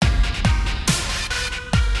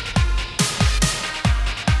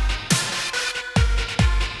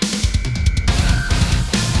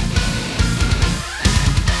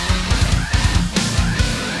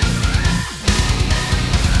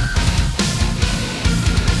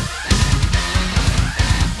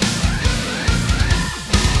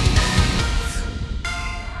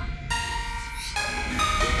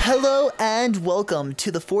and welcome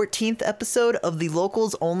to the 14th episode of the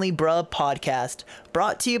Locals Only Bruh podcast,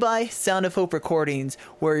 brought to you by Sound of Hope Recordings,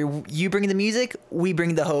 where you bring the music, we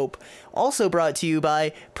bring the hope. Also brought to you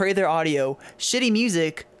by Prather Audio, shitty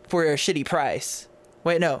music for a shitty price.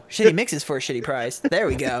 Wait, no, shitty mixes for a shitty price. There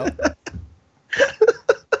we go.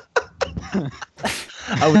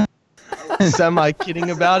 I was semi-kidding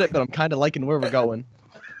about it, but I'm kind of liking where we're going.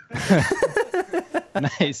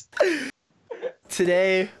 Nice.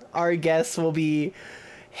 Today, our guests will be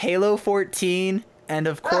Hallow 14, and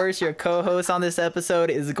of course, your co-host on this episode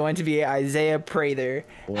is going to be Isaiah Prather.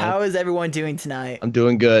 How is everyone doing tonight? I'm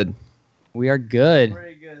doing good. We are good.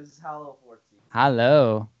 Pretty good. This is Hallow 14.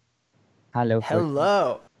 Hello. Hello. 14.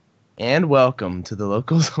 Hello. And welcome to the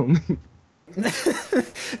Locals Only.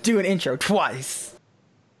 Do an intro twice.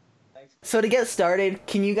 So to get started,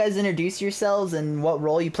 can you guys introduce yourselves and what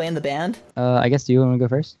role you play in the band? I guess, do you want to go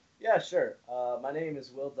first? Yeah, sure. My name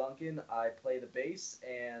is Will Duncan. I play the bass,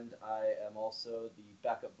 and I am also the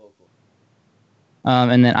backup vocal.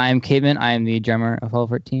 And then I am Cademan. I am the drummer of Hallow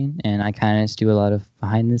 14, and I kind of just do a lot of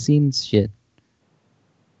behind-the-scenes shit.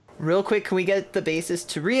 Real quick, can we get the bassist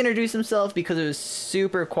to reintroduce himself because it was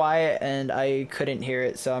super quiet and I couldn't hear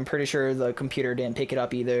it, so I'm pretty sure the computer didn't pick it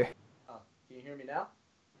up either. Oh, can you hear me now?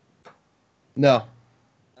 No.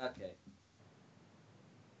 Okay.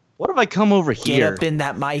 What if I come over Get here? up in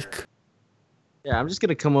that mic. Yeah, I'm just going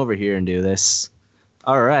to come over here and do this.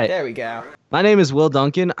 All right. There we go. My name is Will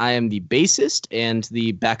Duncan. I am the bassist and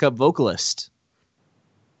the backup vocalist.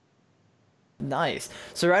 Nice.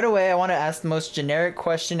 So right away, I want to ask the most generic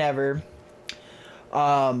question ever.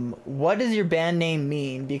 What does your band name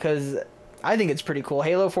mean? Because I think it's pretty cool.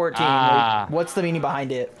 Hallow 14. Like, what's the meaning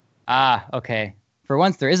behind it? Okay. For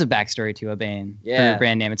once, there is a backstory to a band. For Yeah. your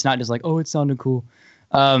brand name. It's not just like, oh, it sounded cool.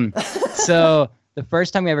 So the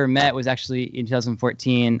first time we ever met was actually in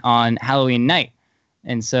 2014 on Halloween night.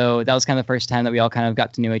 And so that was kind of the first time that we all kind of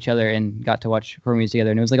got to know each other and got to watch horror movies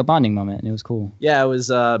together. And it was like a bonding moment, and it was cool. Yeah, it was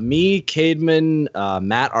me, Cademan,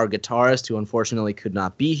 Matt, our guitarist, who unfortunately could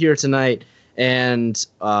not be here tonight, and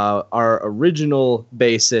our original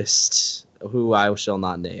bassist, who I shall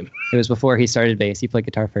not name. It was before he started bass. He played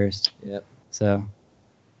guitar first. Yep. So...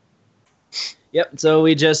 Yep. So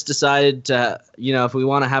we just decided to, if we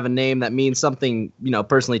want to have a name that means something,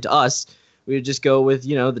 personally to us, we would just go with,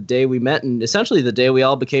 the day we met and essentially the day we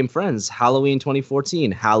all became friends. Halloween 2014,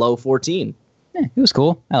 Hallow 14. Yeah, it was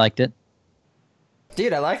cool. I liked it.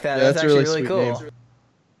 Dude, I like that. Yeah, That's that's a actually really really sweet cool. name.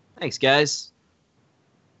 Thanks, guys.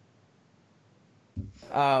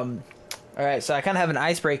 All right, so I kind of have an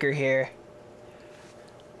icebreaker here.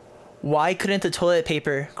 Why couldn't the toilet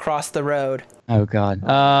paper cross the road? Oh,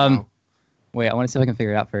 God. Wait, I want to see if I can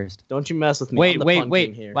figure it out first. Don't you mess with me. Wait. I'm the pun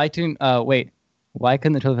king here. Why couldn't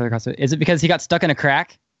the toilet paper cross the... Is it because he got stuck in a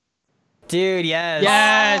crack? Dude, yes.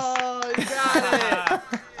 Yes! Oh, you got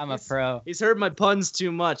it. I'm a pro. He's heard my puns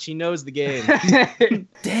too much. He knows the game.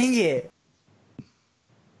 Dang it.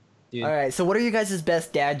 Dude. All right, so what are you guys'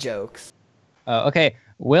 best dad jokes? Okay.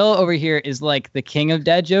 Will over here is like the king of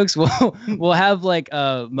dad jokes. We'll have like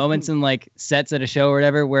moments in like sets at a show or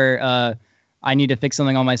whatever where I need to fix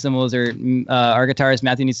something on my cymbals or our guitarist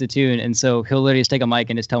Matthew needs to tune, and so he'll literally just take a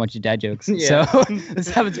mic and just tell a bunch of dad jokes. Yeah. So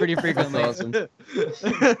this happens pretty frequently. Awesome.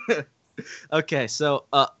 Okay, so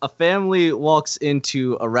a family walks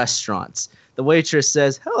into a restaurant. The waitress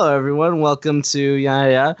says, "Hello, everyone. Welcome to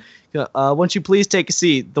yeah. Won't you please take a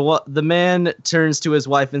seat?" The man turns to his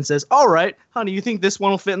wife and says, "All right, honey, you think this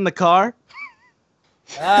one will fit in the car?"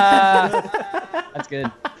 That's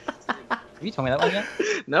good. Have you told me that one yet?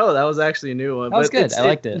 No, that was actually a new one. That was but good. I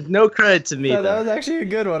liked it. No credit to me, No, that though. was actually a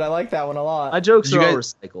good one. I like that one a lot. My jokes Did are you all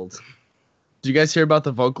guys- recycled. Did you guys hear about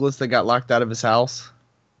the vocalist that got locked out of his house?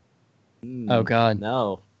 Oh, God.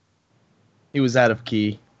 No. He was out of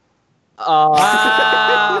key. Oh,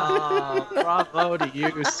 bravo to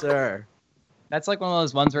you, sir. That's like one of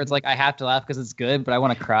those ones where it's like I have to laugh because it's good, but I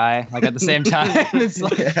want to cry like at the same time. It's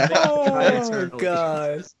like, Yeah. Oh,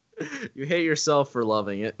 gosh. You hate yourself for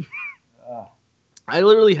loving it. I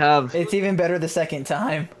literally have It's even better the second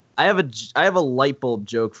time. I have a light bulb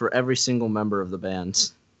joke for every single member of the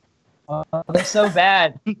band. they're so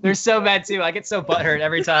bad. They're so bad too. I get so butthurt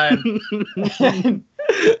every time.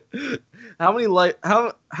 How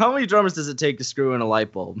many drummers does it take to screw in a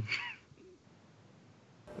light bulb?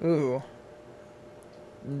 Ooh.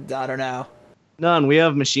 I don't know. None. We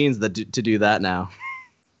have machines to do that now.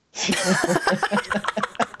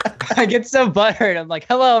 I get so butthurt. I'm like,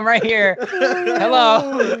 hello, I'm right here.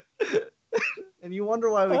 Hello. And you wonder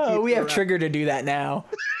why we keep Oh, we it have around. Trigger to do that now.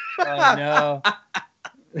 Oh, no.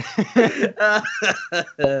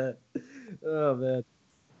 Oh man.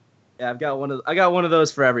 Yeah, I got one of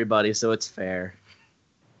those for everybody, so it's fair.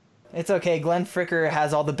 It's okay. Glenn Fricker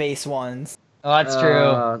has all the bass ones. Oh, that's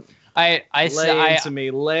true.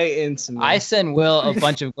 Lay into me. I send Will a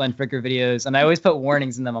bunch of Glenn Fricker videos, and I always put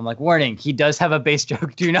warnings in them. I'm like, warning, he does have a bass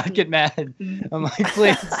joke. Do not get mad. I'm like,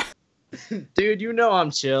 please. Dude, you know I'm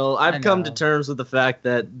chill. I've come to terms with the fact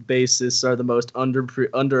that bassists are the most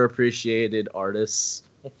underappreciated artists.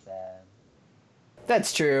 It's sad.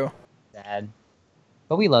 That's true. Sad.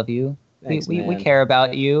 But we love you. Thanks, we man. care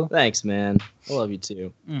about you. Thanks, man. I love you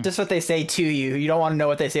too. Just what they say to you. You don't want to know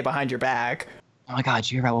what they say behind your back. Oh my god,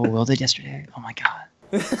 did you hear about what Will did yesterday? Oh my god.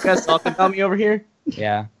 You guys talking about me over here?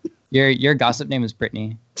 Yeah. Your gossip name is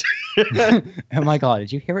Brittany. Oh my god,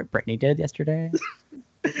 did you hear what Brittany did yesterday?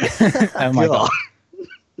 Oh my god.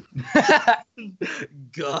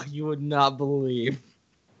 God, you would not believe.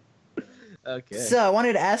 Okay. So I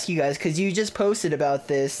wanted to ask you guys, because you just posted about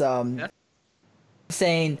this,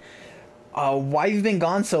 saying why you've been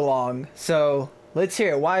gone so long. So let's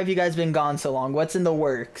hear it. Why have you guys been gone so long? What's in the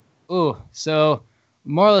works? Ooh, so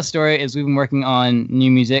moral of the story is we've been working on new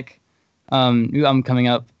music, new album coming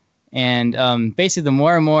up, and basically the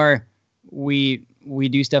more and more we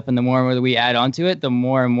do stuff, and the more and more that we add onto it, the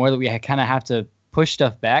more and more that we kind of have to push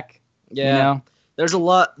stuff back. Yeah. You know? There's a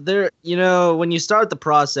lot there. You know, when you start the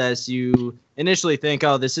process, you initially think,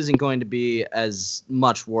 "Oh, this isn't going to be as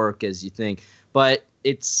much work as you think," but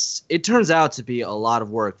it turns out to be a lot of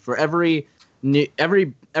work. For every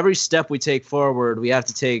step we take forward, we have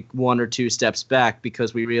to take 1 or 2 steps back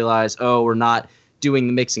because we realize, oh, we're not doing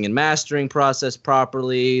the mixing and mastering process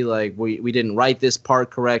properly. Like we didn't write this part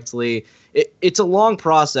correctly. It's a long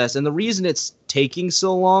process, and the reason it's taking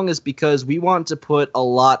so long is because we want to put a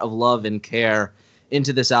lot of love and care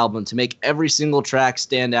into this album to make every single track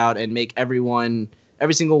stand out and make every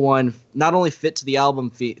single one not only fit to the album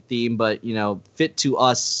theme, but fit to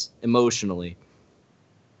us emotionally.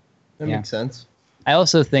 That makes sense. I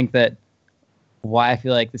also think that why I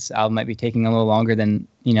feel like this album might be taking a little longer than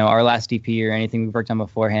our last EP or anything we've worked on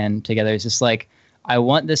beforehand together is just like I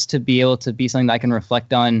want this to be able to be something that I can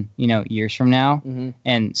reflect on years from now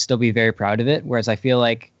and still be very proud of it. Whereas I feel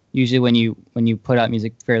like usually when you put out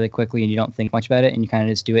music fairly quickly and you don't think much about it and you kind of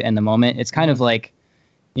just do it in the moment, it's kind of like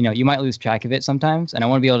you might lose track of it sometimes. And I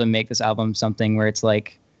want to be able to make this album something where it's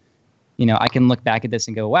like I can look back at this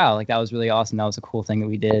and go, wow, like that was really awesome. That was a cool thing that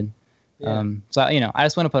we did. Yeah. So I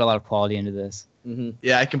just want to put a lot of quality into this. Mm-hmm.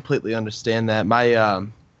 Yeah, I completely understand that.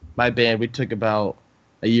 My band, we took about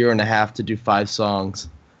a year and a half to do 5 songs.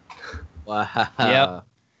 Wow. Yep.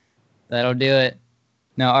 That'll do it.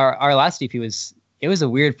 No, our last EP was a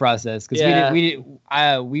weird process because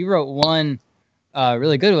we wrote one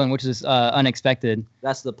really good one, which is Unexpected.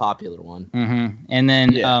 That's the popular one. Mm-hmm. And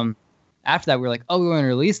then after that, we were like, oh, we want to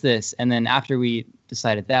release this. And then after we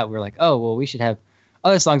decided that, we were like, oh, well, we should have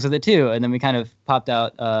other songs with it too. And then we kind of popped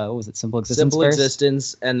out, what was it, Simple Existence Simple first?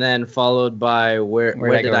 Existence, and then followed by Where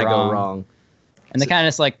Did I Go Wrong? And they kind of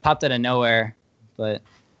just like popped out of nowhere. But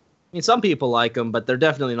I mean, some people like them, but they're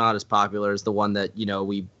definitely not as popular as the one that,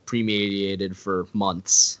 we premediated for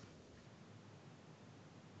months.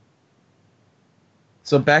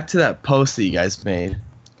 So back to that post that you guys made.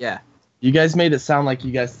 Yeah. You guys made it sound like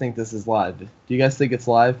you guys think this is live. Do you guys think it's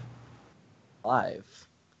live? Live?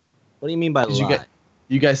 What do you mean by live?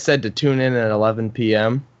 You guys said to tune in at 11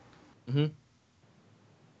 p.m. Mm-hmm.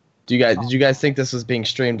 Did you guys think this was being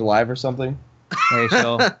streamed live or something? Very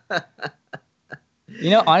chill.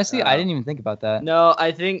 Honestly, I didn't even think about that. No,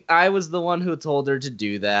 I think I was the one who told her to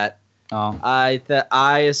do that. Oh.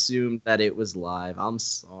 I assumed that it was live. I'm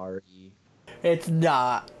sorry. It's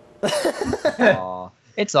not. Aw.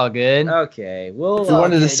 It's all good. Okay, We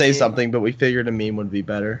wanted to say something, but we figured a meme would be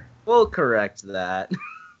better. We'll correct that.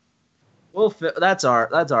 That's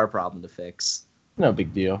our problem to fix. No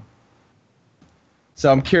big deal. So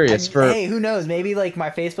I'm curious hey, who knows? Maybe like my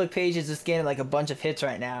Facebook page is just getting like a bunch of hits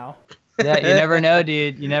right now. Yeah, you never know,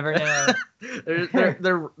 dude. You never know.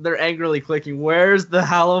 they're angrily clicking. Where's the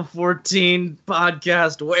Hallow 14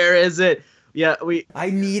 podcast? Where is it? Yeah, I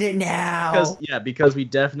need it now. Because we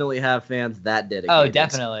definitely have fans that dedicated. Oh,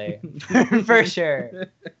 definitely. For sure.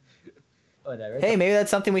 Whatever. Hey, maybe that's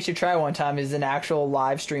something we should try one time is an actual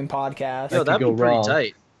live stream podcast. Yo, that'd be pretty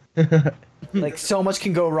tight. Like, so much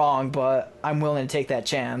can go wrong, but I'm willing to take that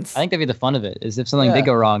chance. I think that'd be the fun of it, is if something did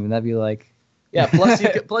go wrong, then that'd be like... Yeah, plus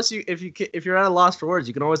if you're at a loss for words,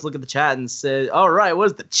 you can always look at the chat and say, all right,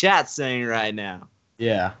 what's the chat saying right now?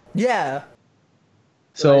 Yeah. Yeah.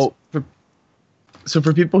 So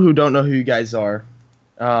for people who don't know who you guys are,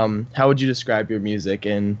 how would you describe your music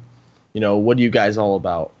and, what are you guys all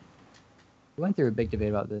about? We went through a big debate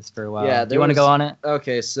about this for a while. Yeah, do you want to go on it?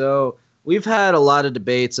 Okay, so we've had a lot of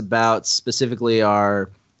debates about specifically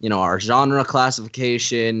our genre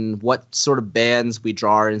classification, what sort of bands we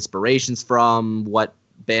draw our inspirations from, what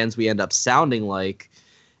bands we end up sounding like.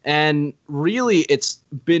 And really, it's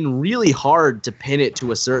been really hard to pin it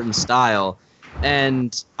to a certain style.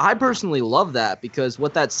 And I personally love that, because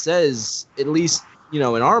what that says, at least, in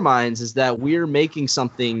our minds, is that we're making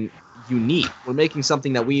something unique. We're making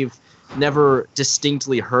something that we've never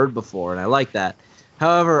distinctly heard before, and I like that.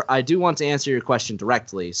 However, I do want to answer your question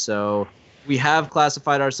directly. So we have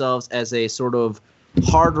classified ourselves as a sort of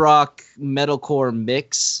hard rock metalcore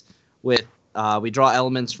mix with we draw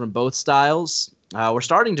elements from both styles. We're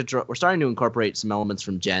starting to incorporate some elements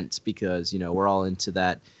from gent, because we're all into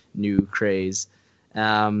that new craze.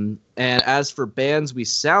 And as for bands we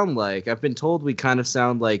sound like, I've been told we kind of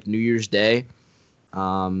sound like New Year's Day,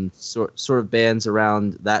 sort of bands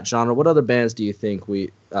around that genre. What other bands do you think we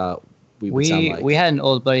would sound like? We had an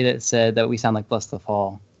old buddy that said that we sound like Bless the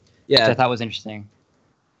Fall. Yeah, which I thought was interesting.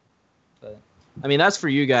 But I mean, that's for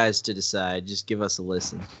you guys to decide. Just give us a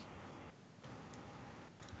listen.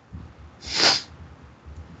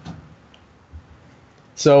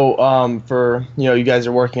 So, for you guys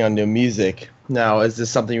are working on new music now. Is this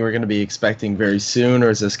something we're going to be expecting very soon,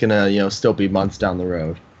 or is this going to still be months down the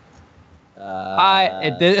road?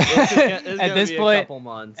 At this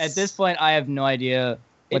point, I have no idea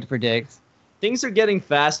what to predict. Things are getting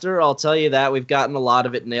faster. I'll tell you that. We've gotten a lot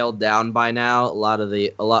of it nailed down by now. A lot of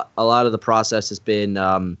the process has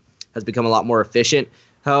become a lot more efficient.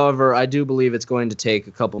 However, I do believe it's going to take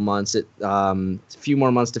a couple months. A few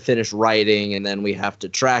more months to finish writing, and then we have to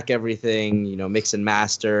track everything, mix and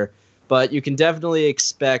master. But you can definitely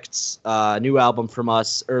expect a new album from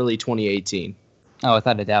us early 2018. Oh,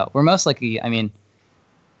 without a doubt. We're most likely,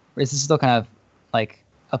 this is still kind of like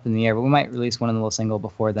up in the air, but we might release one little single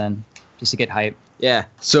before then, just to get hype. Yeah.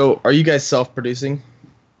 So, are you guys self-producing?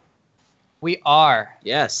 We are.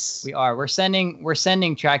 Yes. We are. We're sending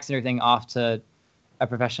tracks and everything off to a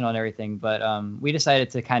professional and everything, but we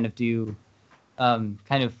decided to kind of do kind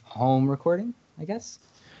of home recording, I guess.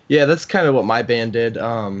 Yeah, that's kind of what my band did.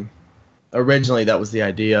 Originally, that was the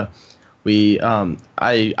idea. We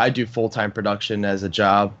I do full-time production as a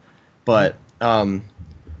job, but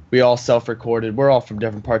we all self-recorded. We're all from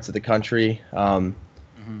different parts of the country, and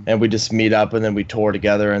we just meet up and then we tour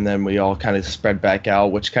together, and then we all kind of spread back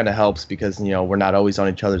out, which kind of helps because we're not always on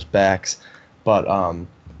each other's backs. But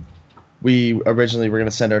we originally were going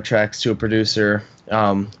to send our tracks to a producer.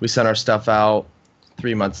 We sent our stuff out.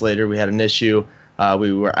 3 months later, we had an issue.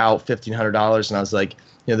 We were out $1,500, and I was like,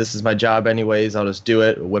 this is my job anyways. I'll just do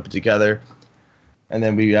it. We'll whip it together. And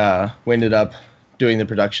then we ended up doing the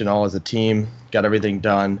production all as a team, got everything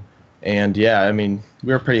done. And, yeah, we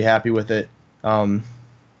were pretty happy with it.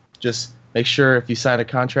 Just make sure if you sign a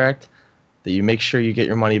contract that you make sure you get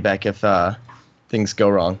your money back if things go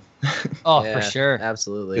wrong. Oh, Yeah, for sure.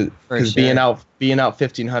 Absolutely. Because being out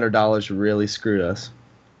 $1,500 really screwed us.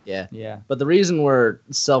 Yeah. Yeah. But the reason we're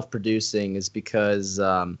self-producing is because,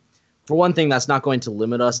 for one thing, that's not going to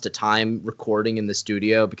limit us to time recording in the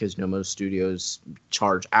studio, because most studios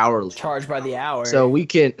charge hourly. Charge by the hour.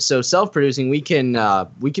 So self-producing, we can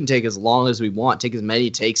take as long as we want, take as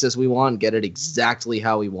many takes as we want, get it exactly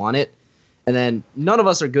how we want it. And then none of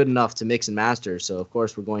us are good enough to mix and master, so of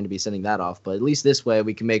course we're going to be sending that off. But at least this way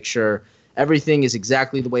we can make sure everything is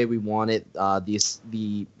exactly the way we want it.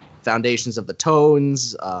 The foundations of the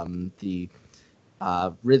tones, the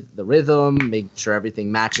rhythm, make sure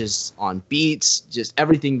everything matches on beats, just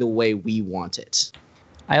everything the way we want it.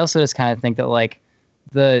 I also just kind of think that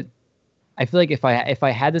I feel like if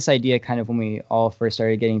I had this idea kind of when we all first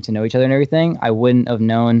started getting to know each other and everything, I wouldn't have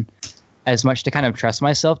known as much to kind of trust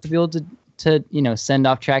myself to be able to send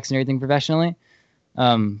off tracks and everything professionally.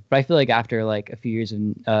 But I feel like after like a few years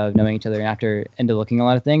of knowing each other and after looking at a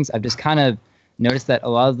lot of things, I've just kind of noticed that a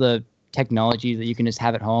lot of the technology that you can just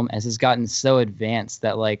have at home has gotten so advanced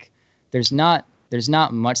that like there's not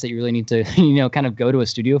much that you really need to kind of go to a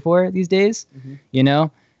studio for these days,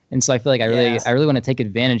 And so I feel like I really want to take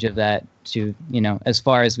advantage of that to as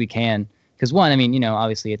far as we can, because one,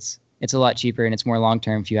 obviously it's a lot cheaper and it's more long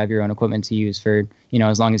term if you have your own equipment to use for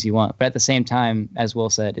as long as you want. But at the same time, as Will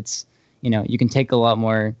said, it's you can take a lot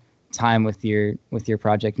more time with your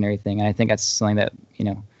project and everything. And I think that's something that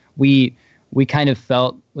we kind of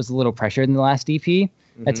felt was a little pressured in the last EP.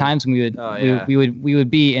 At times when we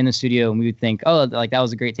would be in the studio and we would think, oh, like that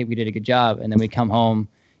was a great tape, we did a good job, and then we'd come home,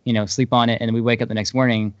 sleep on it, and then we wake up the next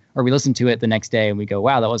morning or we listen to it the next day and we go,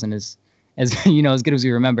 wow, that wasn't as as good as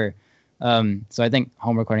we remember. So I think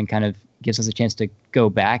home recording kind of gives us a chance to go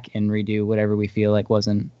back and redo whatever we feel like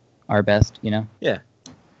wasn't our best, you know? Yeah.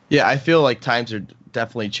 Yeah, I feel like times are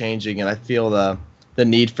definitely changing, and I feel the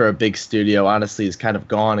need for a big studio honestly is kind of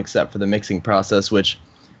gone, except for the mixing process, which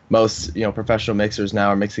most professional mixers now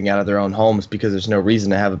are mixing out of their own homes because there's no reason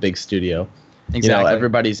to have a big studio. Exactly.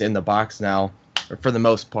 Everybody's in the box now, or for the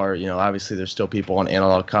most part. Obviously there's still people on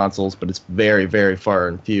analog consoles, but it's very, very far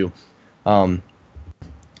and few.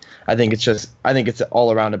 I think it's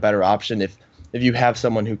all around a better option if you have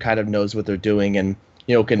someone who kind of knows what they're doing and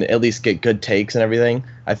can at least get good takes and everything.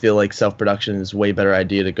 I feel like self-production is a way better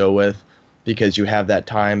idea to go with because you have that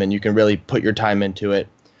time and you can really put your time into it,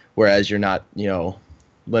 whereas you're not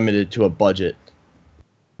limited to a budget.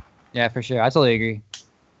 Yeah, for sure. I totally agree.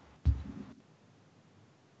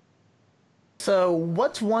 So,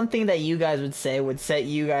 what's one thing that you guys would say would set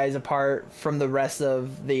you guys apart from the rest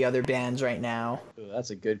of the other bands right now? Ooh, that's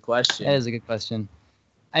a good question. That is a good question.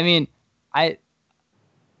 I mean, I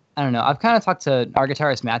don't know. I've kind of talked to our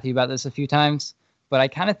guitarist Matthew about this a few times, but I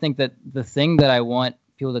kind of think that the thing that I want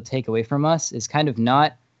people to take away from us is kind of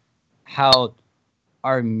not how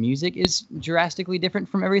our music is drastically different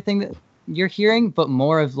from everything that you're hearing, but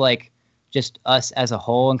more of like just us as a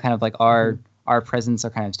whole and kind of like our presence,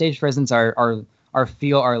 our kind of stage presence, our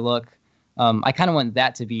feel, our look. I kind of want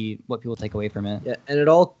that to be what people take away from it. Yeah, and it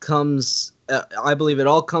all comes. I believe it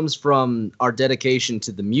all comes from our dedication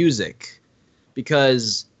to the music,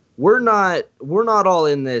 because we're not all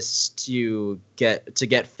in this to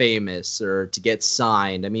get famous or to get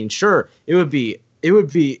signed. I mean, sure, it would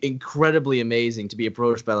be incredibly amazing to be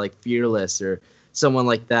approached by like Fearless or someone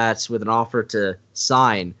like that with an offer to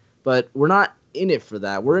sign, but we're not in it for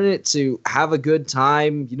that. We're in it to have a good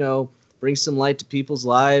time, bring some light to people's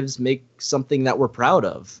lives, make something that we're proud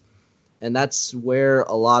of. And that's where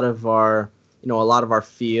a lot of our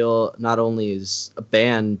feel, not only as a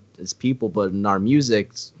band, as people, but in our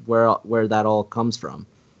music, where that all comes from.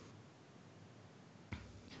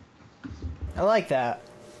 I like that.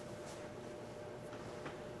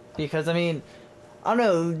 Because, I mean, I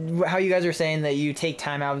don't know how you guys are saying that you take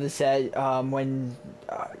time out of the set when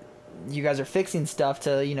you guys are fixing stuff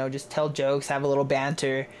to, just tell jokes, have a little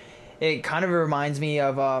banter. It kind of reminds me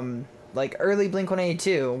of like early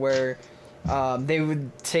Blink-182, where they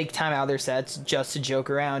would take time out of their sets just to joke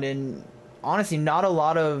around, and honestly, not a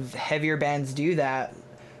lot of heavier bands do that.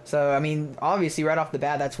 So, I mean, obviously, right off the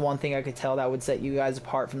bat, that's one thing I could tell that would set you guys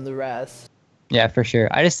apart from the rest. Yeah, for sure.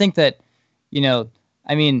 I just think that,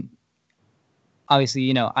 I mean,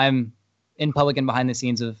 obviously, I'm in public and behind the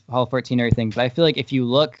scenes of Hall 14 and everything, but I feel like if you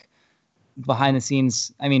look behind the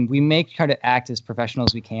scenes, I mean, we try to act as professional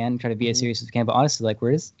as we can, try to be as serious as we can, but honestly, like,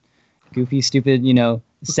 we're just goofy, stupid,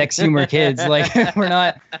 sex humor kids. Like, we're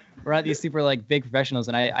not these super like big professionals.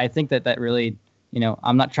 And I think that really,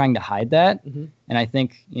 I'm not trying to hide that. Mm-hmm. And I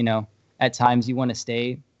think, at times you want to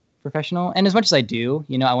stay professional. And as much as I do,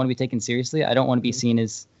 I want to be taken seriously. I don't want to be seen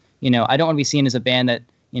as, I don't want to be seen as a band that,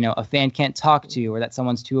 a fan can't talk to, or that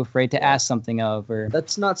someone's too afraid to ask something of, or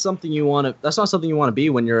that's not something you want to be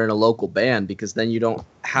when you're in a local band, because then you don't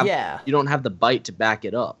have the bite to back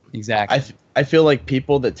it up. Exactly. I feel like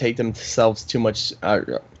people that take themselves too much,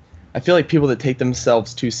 I feel like people that take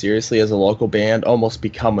themselves too seriously as a local band almost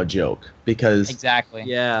become a joke, because exactly.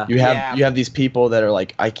 Yeah. You have these people that are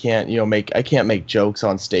like, I can't make jokes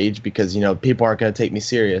on stage because, people aren't going to take me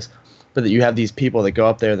serious. But that you have these people that go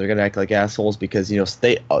up there, they're going to act like assholes because,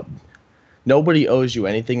 nobody owes you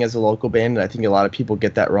anything as a local band. And I think a lot of people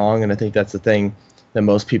get that wrong. And I think that's the thing that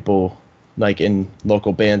most people like in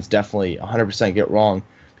local bands definitely 100% get wrong,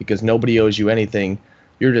 because nobody owes you anything.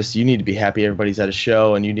 You need to be happy everybody's at a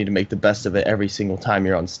show, and you need to make the best of it every single time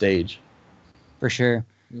you're on stage. For sure.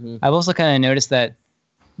 Mm-hmm. I've also kind of noticed that,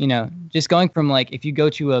 just going from like, if you go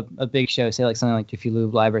to a big show, say like something like Jiffy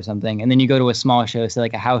Lube Live or something, and then you go to a small show, say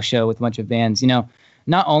like a house show with a bunch of bands,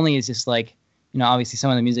 not only is just like, obviously some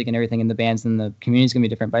of the music and everything in the bands and the community is going to be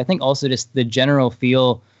different, but I think also just the general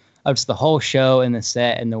feel of just the whole show and the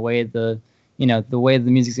set and the way the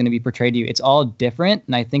music is going to be portrayed to you, it's all different.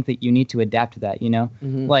 And I think that you need to adapt to that,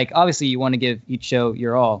 Mm-hmm. Like, obviously you want to give each show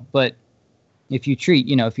your all, but if you treat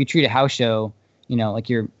a house show, like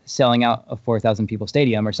you're selling out a 4,000 people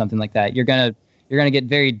stadium or something like that, you're going to get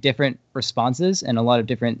very different responses and a lot of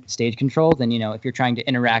different stage control than, if you're trying to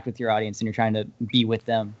interact with your audience and you're trying to be with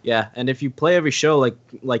them. Yeah. And if you play every show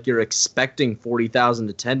like you're expecting 40,000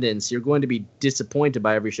 attendance, you're going to be disappointed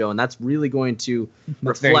by every show. And that's really going to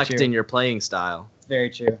reflect in your playing style. Very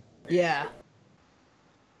true. Yeah.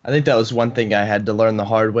 I think that was one thing I had to learn the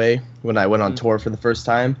hard way when I went on tour for the first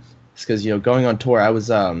time. It's because, going on tour, I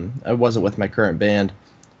wasn't with my current band.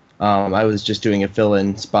 I was just doing a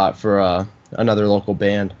fill-in spot for another local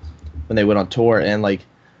band when they went on tour, and like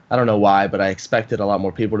I don't know why, but I expected a lot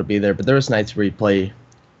more people to be there. But there was nights where there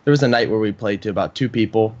was a night where we played to about 2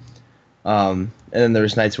 people, and then there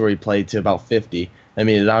was nights where we played to about 50. I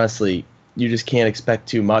mean, honestly, you just can't expect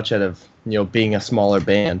too much out of being a smaller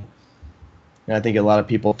band. And I think a lot of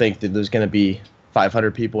people think that there's going to be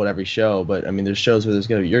 500 people at every show, but I mean, there's shows where you're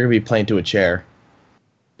going to be playing to a chair.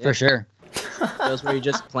 For sure. Shows where you're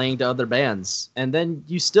just playing to other bands, and then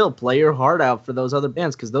you still play your heart out for those other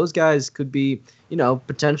bands because those guys could be,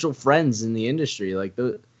 potential friends in the industry. Like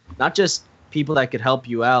not just people that could help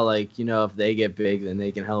you out. Like if they get big, then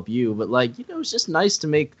they can help you. But like it's just nice to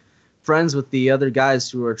make friends with the other guys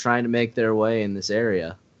who are trying to make their way in this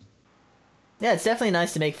area. Yeah, it's definitely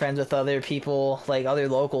nice to make friends with other people, like other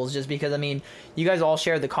locals, just because, I mean, you guys all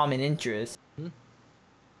share the common interest.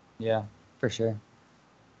 Yeah, for sure.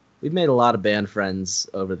 We've made a lot of band friends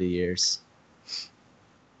over the years.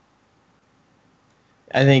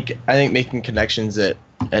 I think making connections at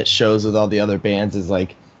shows with all the other bands is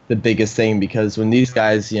like the biggest thing, because when these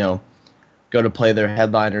guys, go to play their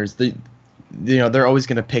headliners, they're always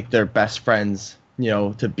going to pick their best friends,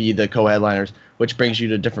 to be the co-headliners, which brings you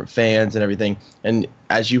to different fans and everything. And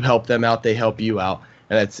as you help them out, they help you out.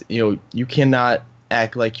 And that's, you cannot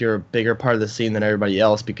act like you're a bigger part of the scene than everybody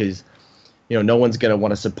else, because, no one's going to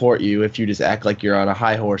want to support you if you just act like you're on a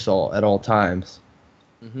high horse at all times.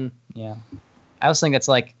 Mm-hmm. Yeah. I also think that's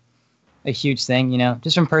like a huge thing,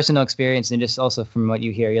 just from personal experience and just also from what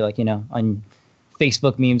you hear, you're like, on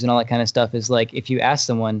Facebook memes and all that kind of stuff, is like, if you ask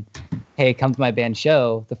someone, hey, come to my band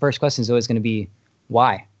show, the first question is always going to be,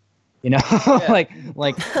 why? Yeah. like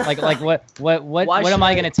what am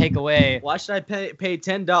I going to take away? Why should I pay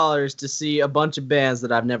 $10 to see a bunch of bands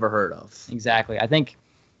that I've never heard of? Exactly. I think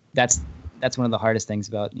that's one of the hardest things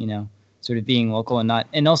about, sort of being local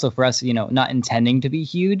and also for us, not intending to be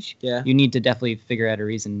huge. Yeah. You need to definitely figure out a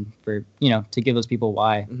reason for, to give those people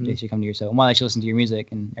why they should come to your show and why they should listen to your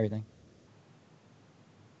music and everything.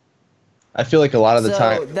 I feel like a lot of the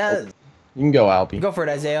time. You can go, Albie. Go for it,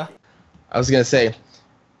 Isaiah. I was going to say,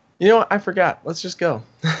 what? I forgot. Let's just go.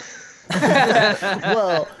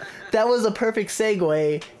 Well, that was a perfect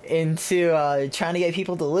segue into trying to get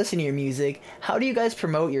people to listen to your music. How do you guys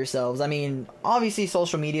promote yourselves? I mean, obviously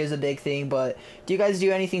social media is a big thing, but do you guys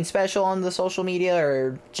do anything special on the social media,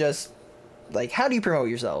 or just, like, how do you promote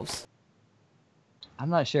yourselves? I'm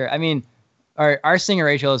not sure. I mean, our singer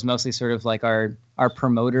Rachel is mostly sort of like our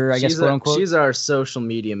promoter, I guess, quote unquote. She's our social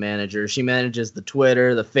media manager. She manages the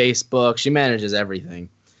Twitter, the Facebook. She manages everything.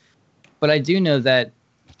 But I do know that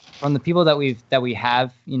from the people that we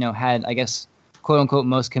have, had, I guess, quote unquote,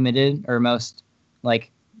 most committed, or most,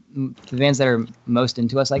 like, the bands that are most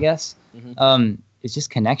into us, I guess, it's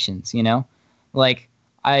just connections, like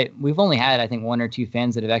we've only had, I think, 1 or 2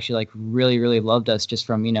 fans that have actually, like, really, really loved us just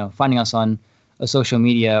from, finding us on a social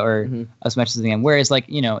media or us messaging them. Whereas, like,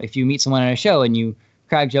 if you meet someone at a show and you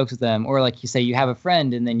crack jokes with them, or like you say you have a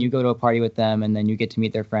friend and then you go to a party with them and then you get to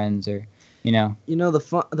meet their friends, or,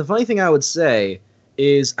 the funny thing I would say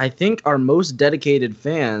is I think our most dedicated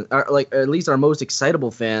fans, or at least our most excitable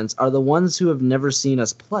fans, are the ones who have never seen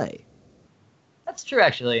us play. That's true,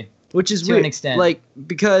 actually. Which is to weird, an extent. like,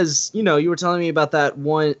 because you were telling me about that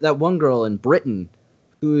one girl in Britain,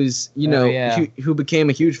 who's who became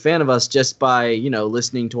a huge fan of us just by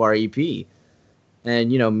listening to our EP,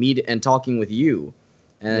 and meet and talking with you,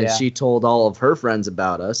 and she told all of her friends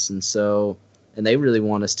about us, and they really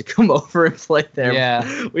want us to come over and play there.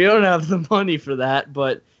 Yeah. We don't have the money for that,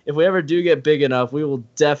 but if we ever do get big enough, we will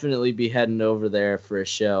definitely be heading over there for a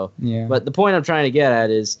show. Yeah. But the point I'm trying to get at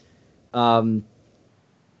is, let's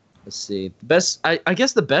see, I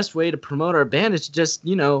guess the best way to promote our band is to just,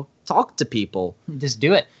 talk to people. Just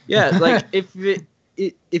do it. Yeah, like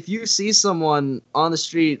if you see someone on the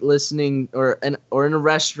street listening, or in a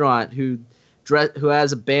restaurant who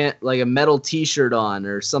has a band, like a metal T-shirt on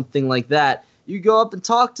or something like that, you go up and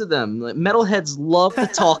talk to them. Like, metalheads love to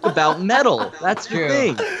talk about metal. That's the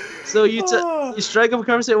thing. So you strike up a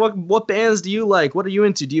conversation. What bands do you like? What are you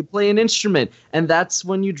into? Do you play an instrument? And that's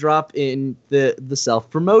when you drop in the self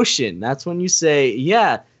promotion. That's when you say,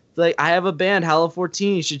 yeah, like, I have a band, Hallow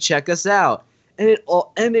 14. You should check us out. And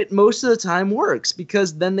it most of the time works,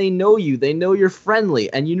 because then they know you. They know you're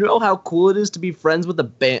friendly, and you know how cool it is to be friends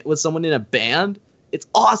with someone in a band. It's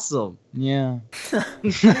awesome. Yeah.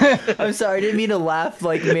 I'm sorry, I didn't mean to laugh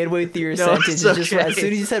like midway through your No, sentence. it's It's just okay. as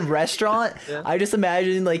soon as you said restaurant, Yeah. I just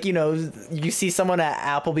imagine like, you know, you see someone at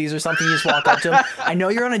Applebee's or something, you just walk up to them. I know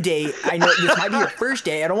you're on a date. I know this might be your first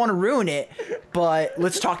date. I don't want to ruin it, but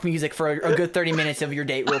let's talk music for a good 30 minutes of your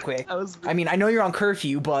date real quick. I mean, I know you're on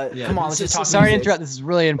curfew, but Yeah. come on, let's just talk Sorry to music. interrupt. This is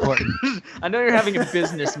really important. I know you're having a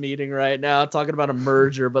business meeting right now, talking about a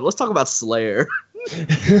merger, but let's talk about Slayer.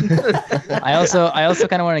 I also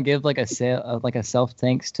kind of want to give like a self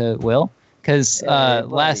thanks to Will, because Hey,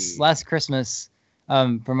 buddy. last Christmas,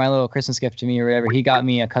 for my little Christmas gift to me or whatever, he got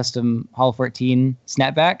me a custom Hall 14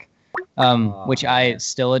 snapback, which I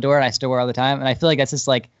still adore and I still wear all the time. And I feel like that's just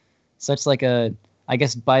like such like a, I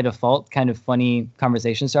guess by default, kind of funny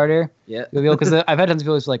conversation starter. Yeah. Because I've had tons of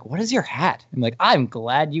people who's like, "What is your hat?" I'm like, "I'm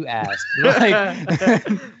glad you asked." Like,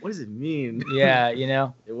 What does it mean? yeah, you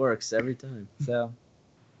know. It works every time. So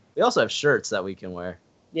We also have shirts that we can wear.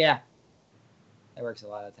 yeah, that works a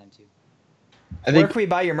lot of the time too. I Where think can we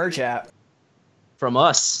buy your merch at? From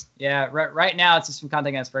us. Yeah, right now it's just from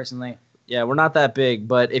contacting us personally. Yeah, we're not that big,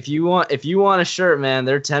 but if you want a shirt, man,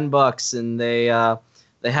 they're $10 and they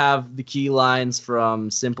have the key lines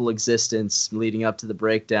from Simple Existence leading up to the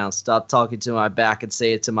breakdown. Stop talking to my back and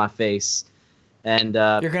say it to my face. And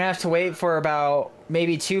You're gonna have to wait for about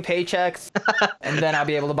maybe 2 paychecks, and then I'll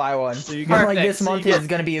be able to buy one. So you Like get- this so you month get- is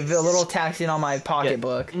gonna be a little taxing on my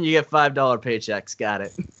pocketbook. you get $5 paychecks. Got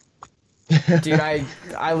it. Dude,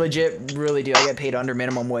 I legit really do. I get paid under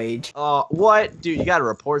minimum wage. What? Dude, you got to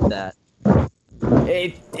report that.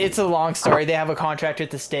 It's a long story. They have a contract with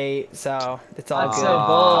the state, so it's all That's good. so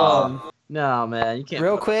bold. No, man, you can't.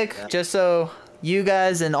 Real fuck quick, with that. just so you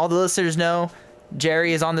guys and all the listeners know,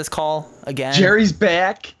 Jerry is on this call again. Jerry's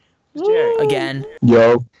back. Jerry. Again.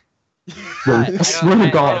 Yo. Yo, I I don't- swear I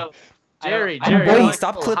to God. don't- Jerry, I don't- Jerry. I don't- Wait,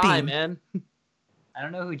 stop Oh, clipping. hi, man. I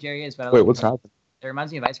don't know who Jerry is, but I Wait, like what's him. happening? It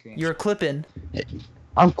reminds me of ice cream. You're clipping.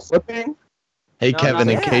 I'm clipping? Hey No, Kevin,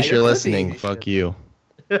 no, in yeah, case you're you're clipping. listening, fuck you.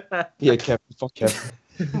 Yeah, Kevin. Fuck Kevin.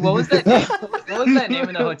 What was that name? What was that name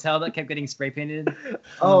of the hotel that kept getting spray painted? on the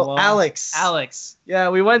Oh, wall? Alex. Alex. Yeah,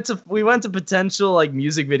 we went to potential like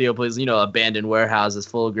music video places, abandoned warehouses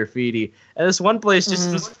full of graffiti, and this one place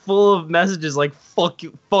just was full of messages like fuck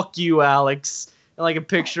you, Alex," and like a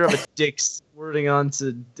picture of a dick squirting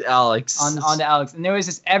onto Alex. Onto Alex, and there was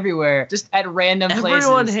just everywhere, just at random Everyone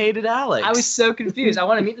places. hated Alex. I was so confused. I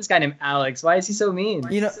want to meet this guy named Alex. Why is he so mean?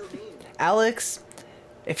 You know, Alex,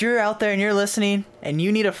 if you're out there and you're listening and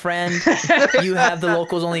you need a friend, you have the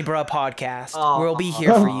Locals Only Bruh podcast. Aw. We'll be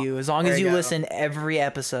here for you as long There as you you go. listen every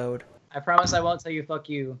episode. I promise I won't tell you fuck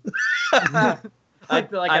you. I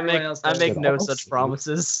feel like everyone else I does. make no such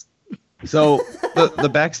promises. So the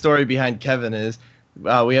backstory behind Kevin is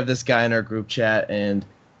we have this guy in our group chat, and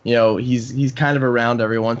he's kind of around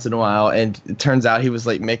every once in a while, and it turns out he was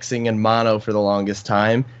like mixing in mono for the longest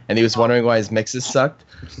time, and he was wondering why his mixes sucked.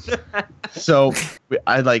 So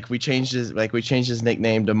we changed his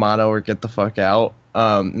nickname to Mono or Get the Fuck Out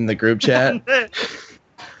in the group chat,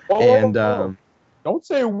 and Don't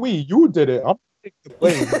say we. You did it. I'm taking the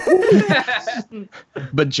blame.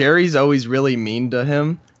 but Jerry's always really mean to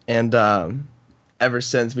him, and ever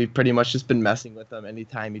since we've pretty much just been messing with him.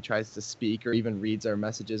 Anytime he tries to speak or even reads our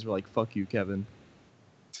messages, we're like, "Fuck you, Kevin."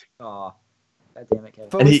 Aw. God damn it, Kevin.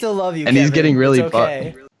 But And we he- still love you, and he's Kevin. getting really It's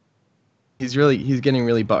okay. He's getting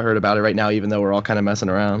really butthurt about it right now, even though we're all kind of messing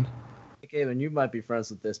around. Okay, then you might be friends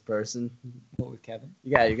with this person. What with Kevin?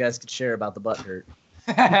 Yeah, you guys could share about the butt hurt.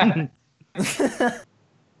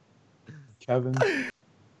 Kevin.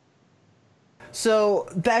 So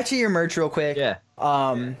back to your merch real quick. Yeah.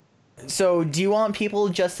 So do you want people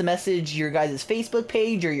just to message your guys' Facebook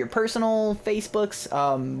page or your personal Facebooks?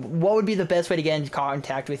 What would be the best way to get in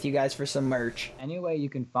contact with you guys for some merch? Any way you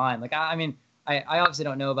can find. Like, I mean, I obviously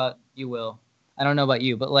don't know about you, Will. I don't know about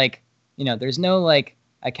you, but like, there's no like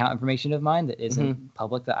account information of mine that isn't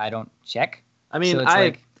public that I don't check. I mean, So it's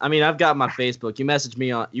like- I've got my Facebook. You message me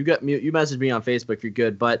on you message me on Facebook. You're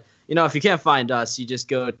good. But if you can't find us, you just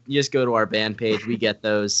go to our band page. We get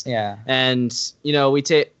those. Yeah. And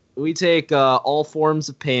we take all forms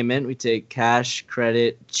of payment. We take cash,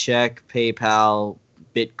 credit, check, PayPal,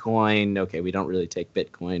 Bitcoin. Okay, we don't really take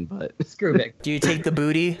Bitcoin, but Screw it. Do you take the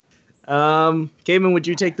booty? Cayman, would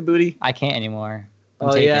you take the booty? I can't anymore. I'm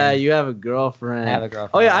Oh taken. yeah, you have a girlfriend. I have a girlfriend.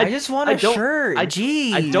 Oh yeah, I just want I a don't- shirt. I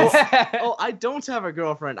Jeez. don't. Oh, I don't have a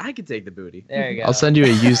girlfriend. I could take the booty. There you go. I'll send you a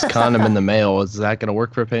used condom in the mail. Is that gonna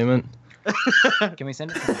work for payment? Can we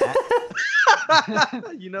send it to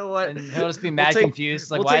Matt? You know what? And he'll just be mad take- confused.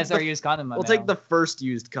 Like, we'll why take is there the- a used condom in my We'll mail? take the first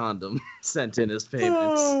used condom sent in as payments.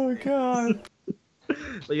 Oh god.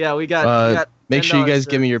 But yeah, we got Make sure you $10 guys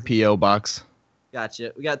give me your shirts. PO box.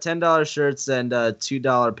 Gotcha. We got $10 shirts and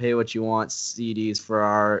 $2 pay what you want CDs for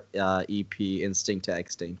our EP Instinct to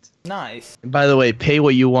Extinct. Nice. And by the way, pay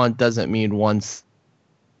what you want doesn't mean 1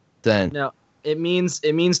 cent. No, it means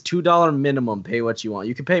 $2 minimum. Pay what you want.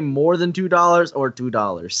 You can pay more than $2 or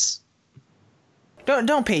 $2.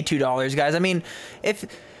 Don't pay $2, guys. I mean, if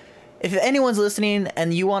anyone's listening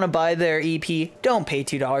and you want to buy their EP, don't pay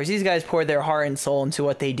 $2. These guys pour their heart and soul into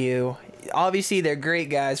what they do. Obviously, they're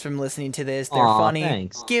great guys from listening to this. They're Aw, funny.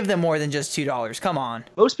 thanks. Give them more than just $2. Come on.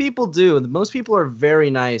 Most people do. Most people are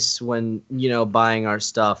very nice when buying our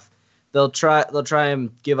stuff. They'll try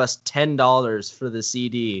and give us $10 for the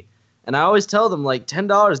CD, and I always tell them like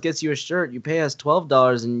 $10 gets you a shirt. You pay us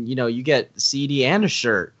 $12, and you get the CD and a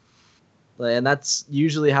shirt. And that's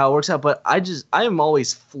usually how it works out. But I am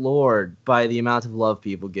always floored by the amount of love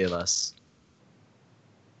people give us.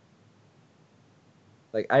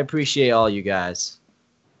 Like, I appreciate all you guys.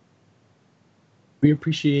 We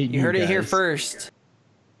appreciate You heard it here first.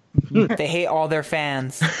 They hate all their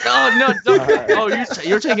fans. Oh, no. Don't,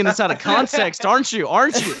 you're taking this out of context, aren't you?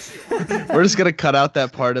 We're just gonna cut out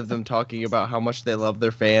that part of them talking about how much they love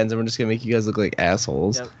their fans, and we're just gonna make you guys look like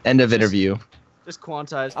assholes. Yep. End of interview. Just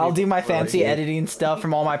quantize. I'll do my people. fancy editing stuff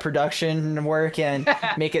from all my production work and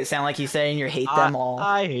make it sound like he's saying you hate them all.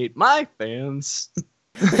 I hate my fans.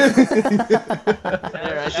 There,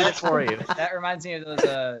 I did it for you. That reminds me of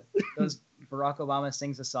those Barack Obama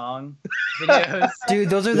sings a song videos. Dude,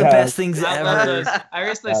 those are the Yeah. best things I love ever. those. I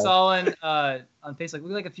recently saw one on Facebook,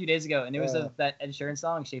 like a few days ago, and it was of that Ed Sheeran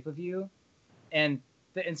song, "Shape of You," and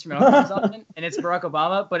the instrumental comes on, and it's Barack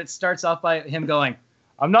Obama, but it starts off by him going,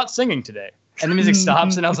 "I'm not singing today," and the music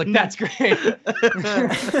stops, and I was like, "That's great."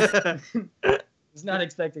 I was not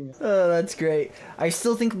expecting it. Oh, that's great. I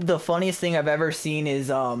still think the funniest thing I've ever seen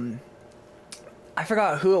is I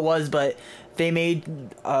forgot who it was, but they made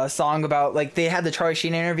a song about, like, they had the Charlie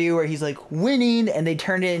Sheen interview where he's like winning, and they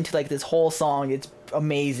turned it into like this whole song. It's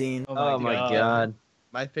amazing. Oh my god.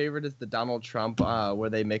 My favorite is the Donald Trump, where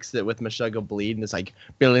they mixed it with Michelle Go Bleed, and it's like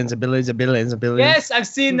billions and billions and billions and billions. Yes, I've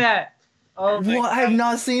seen that. Oh my What? I have God.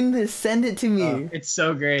 not seen this. Send it to me. It's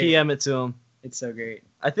so great. PM it to him. It's so great.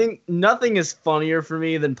 I think nothing is funnier for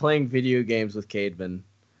me than playing video games with Cademan.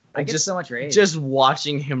 I get so much rage. Just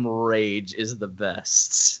watching him rage is the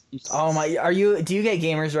best. Oh my! Do you get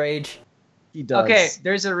gamers rage? He does. Okay,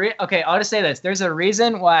 okay, I'll just say this. There's a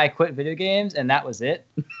reason why I quit video games, and that was it.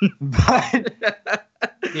 But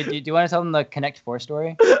do you want to tell them the Connect 4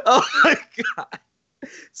 story? Oh my god.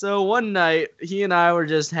 So one night, he and I were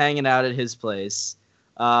just hanging out at his place.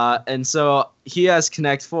 And so he has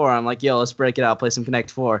Connect 4. I'm like, yo, let's break it out, play some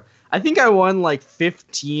Connect 4. I think I won like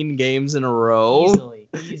 15 games in a row.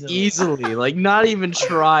 Easily, like not even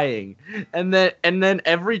trying. And then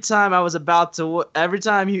every time it was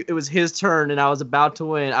his turn and I was about to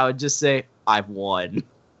win, I would just say, I've won.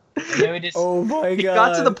 Oh my god! He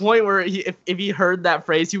got to the point where if he heard that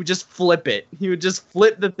phrase, he would just flip it. He would just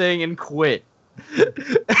flip the thing and quit. And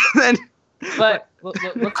then, But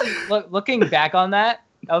looking back on that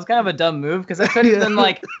was kind of a dumb move because I could have been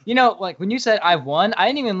like, like when you said I won, I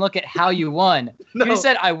didn't even look at how you won. No. You just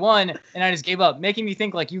said I won, and I just gave up, making me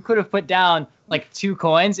think like you could have put down like 2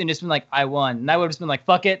 coins and just been like I won, and I would have just been like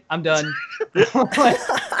fuck it, I'm done.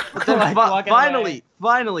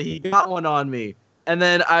 Finally, he got one on me, and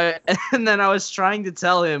then I was trying to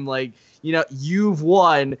tell him like, you've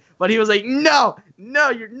won, but he was like, no,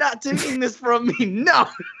 you're not taking this from me, no.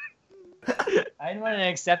 I didn't want to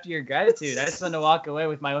accept your gratitude. I just wanted to walk away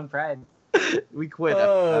with my own pride. We quit.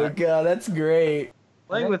 Oh god, that's great.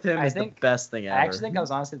 Playing with him is the best thing ever. I actually think I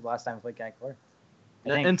was honestly the last time I played Connect 4.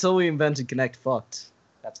 Until we invented Connect Fucked.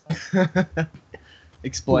 That's fine.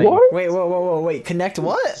 Explain. What? Wait. Connect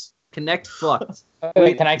what? Connect Fucked.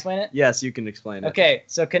 Wait, can I explain it? Yes, you can explain it. Okay,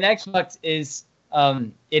 so Connect Fucked is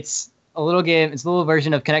it's a little game. It's a little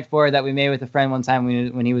version of Connect 4 that we made with a friend one time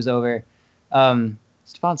when he was over.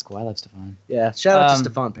 Stefan's cool. I love Stefan. Yeah, shout out to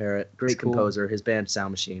Stefan Parrott, great he's cool. composer. His band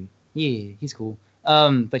Sound Machine. Yeah, he's cool.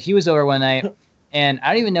 But he was over one night, and I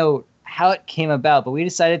don't even know how it came about, but we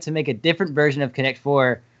decided to make a different version of Connect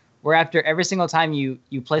 4, where after every single time you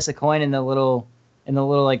place a coin in the little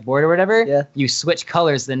like board or whatever, Yeah. you switch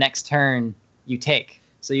colors the next turn you take.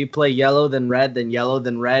 So you play yellow, then red, then yellow,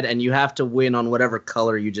 then red, and you have to win on whatever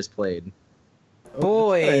color you just played.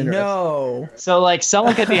 Boy, no. So like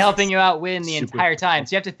someone could be helping you out win the Super entire time.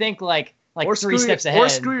 So you have to think like or 3 steps ahead. Or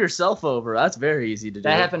screw yourself over. That's very easy to do.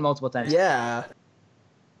 That happened multiple times. Yeah.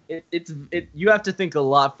 You have to think a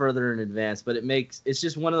lot further in advance, but it's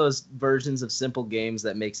just one of those versions of simple games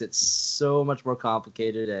that makes it so much more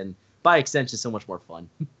complicated and by extension so much more fun.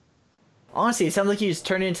 Honestly, it sounds like you just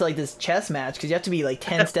turned it into like this chess match because you have to be like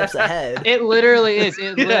 10 steps ahead. It literally is.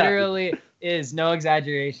 It literally is. No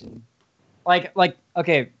exaggeration. Like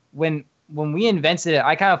okay, when we invented it,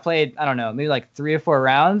 I kind of played, I don't know, maybe like 3 or 4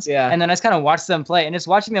 rounds. Yeah. And then I just kind of watched them play. And just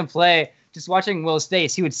watching them play, just watching Will's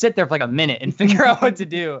face, he would sit there for like a minute and figure out what to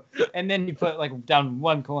do. And then he put like down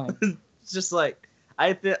 1 coin. It's just like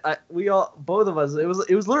we all, both of us, it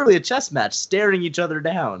was literally a chess match, staring each other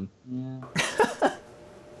down. Yeah.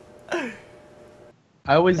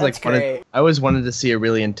 I always That's great. I always wanted to see a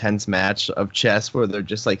really intense match of chess where they're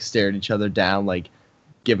just like staring each other down, like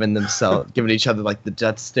giving each other like the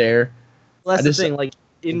death stare. Well, that's the thing, like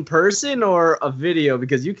in person or a video,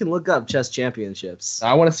 because you can look up chess championships.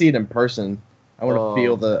 I want to see it in person. I want Oh.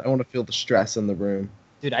 to feel the stress in the room.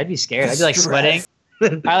 Dude, I'd be scared. I'd be like sweating.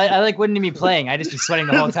 I like wouldn't even be playing. I'd just be sweating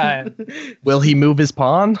the whole time. Will he move his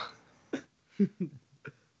pawn?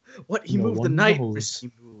 What, he No moved the one knight? knows.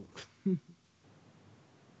 Risky move.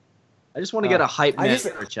 I just want to get a hype I man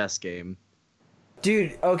just- for a chess game.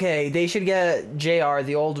 Dude, okay, they should get JR,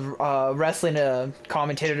 the old wrestling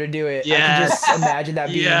commentator, to do it. I can Yes. just imagine that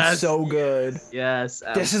being Yes. so good. Yes.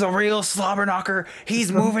 This is a real slobber knocker.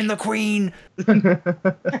 He's moving the queen.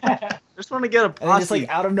 I just want to get a And then posse. just like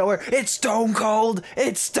out of nowhere, it's Stone Cold.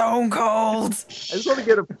 It's Stone Cold. I just want to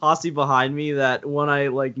get a posse behind me that when I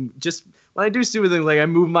like just when I do stupid things, like I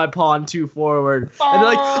move my pawn too forward, and they're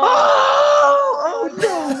like, "Oh,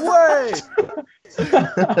 no way!"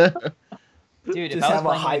 Dude, if Just I have a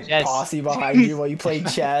was playing you hype in chess, posse behind you while you play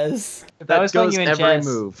chess. if That I was playing goes you in every chess,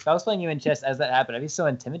 move. if I was playing you in chess as that happened, I'd be so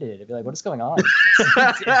intimidated. I'd be like, "What is going on?"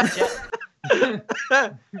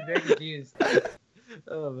 Very confused.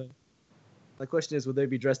 Oh, man. My question is, would they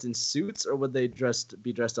be dressed in suits or would they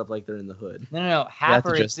be dressed up like they're in the hood? No. Half to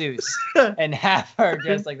are in just- suits, and half are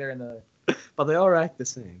dressed like they're in the hood. But they all act the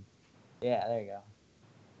same. Yeah, there you go.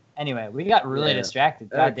 Anyway, we got really Yeah.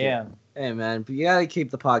 distracted. Okay. Goddamn. Hey man, but you gotta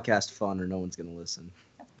keep the podcast fun or no one's gonna listen.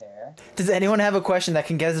 Fair. Does anyone have a question that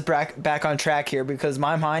can get us back on track here? Because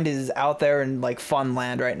my mind is out there in like fun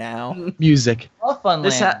land right now. Music. All fun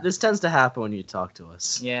This land. this tends to happen when you talk to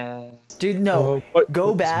us. Yeah. Dude, no. Go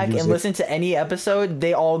what's back and music? listen to any episode.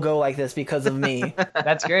 They all go like this because of me.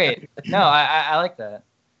 That's great. No, I like that.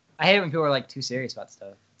 I hate it when people are like too serious about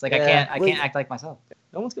stuff. It's like Yeah. I can't act like myself.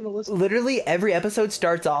 No one's gonna listen. Literally every episode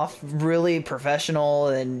starts off really professional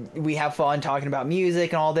and we have fun talking about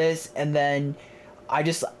music and all this, and then I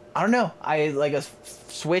don't know, I like a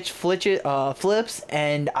switch flips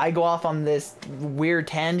and I go off on this weird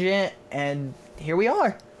tangent and here we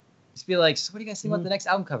are. Just be like, so what do you guys think about the next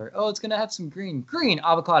album cover? Oh, it's gonna have some green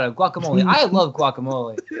avocado, guacamole. I love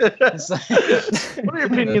guacamole. It's like, What are your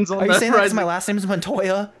opinions on Are you that? saying that 'cause my last name is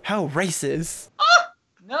Montoya? How racist.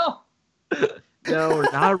 no, No,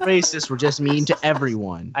 we're not racist. We're just mean to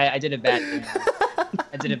everyone. I did it bad.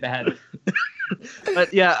 I did it bad.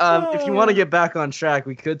 But yeah, if you want to get back on track,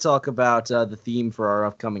 we could talk about the theme for our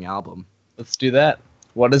upcoming album. Let's do that.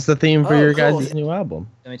 What is the theme for Oh, your cool. guys' new album?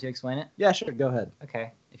 Want me to explain it? Yeah, sure. Go ahead.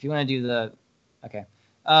 Okay. If you want to do okay.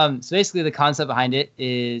 So basically, the concept behind it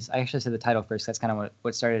is, I actually said the title first. That's kind of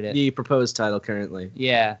what started it. The proposed title currently.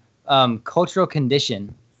 Yeah. Cultural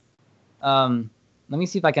condition. Let me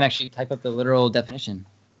see if I can actually type up the literal definition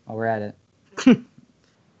while we're at it.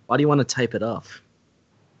 Why do you want to type it up?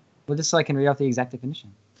 Well, just so I can read off the exact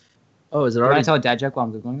definition. Oh, is it You want already? to tell a dad joke while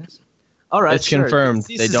I'm Googling this? All right, It's sure. confirmed.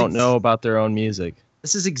 This They is don't know about their own music.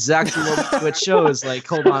 This is exactly what we do at shows. Like,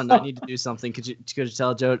 hold on, I need to do something. Could you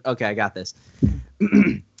tell a joke? Okay, I got this.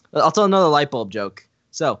 I'll tell another light bulb joke.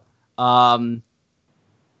 So, how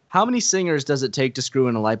many singers does it take to screw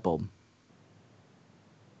in a light bulb?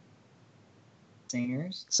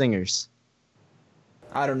 Singers? Singers.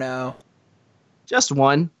 I don't know. Just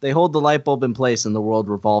one. They hold the light bulb in place and the world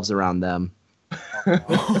revolves around them.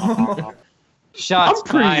 Shots I'm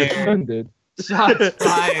pretty fired. offended. Shots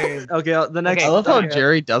fired. Okay, the next. I love how okay.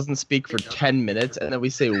 Jerry doesn't speak for 10 minutes and then we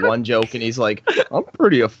say one joke and he's like, I'm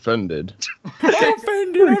pretty offended. I'm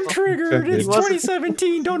offended. I'm triggered. It's He wasn't-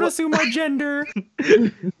 2017. Don't assume my gender.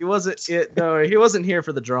 He wasn't. He wasn't here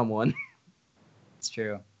for the drum one. It's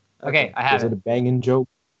true. Okay, I have Was it a it. banging joke?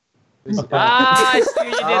 Ah, I see what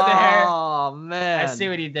you did there. Oh man! I see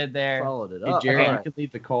what he did there. Followed it Hey, up. Jerry, okay. you can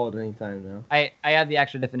leave the call at any time now. I have the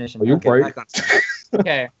actual definition. Are you Okay, right? back on track.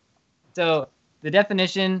 Okay. So the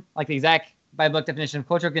definition, like the exact by book definition of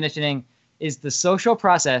cultural conditioning, is the social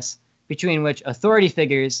process between which authority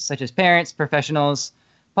figures such as parents, professionals,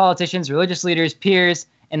 politicians, religious leaders, peers,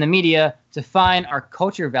 and the media define our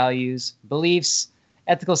culture values, beliefs,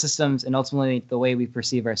 ethical systems, and ultimately the way we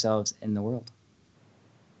perceive ourselves in the world.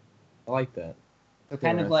 I like that. So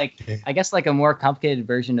kind of like, I guess like a more complicated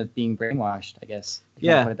version of being brainwashed, I guess. If you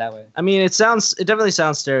wanna Yeah. put it that way. I mean, it definitely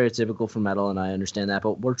sounds stereotypical for metal, and I understand that,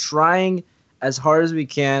 but we're trying as hard as we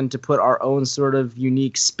can to put our own sort of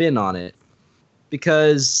unique spin on it,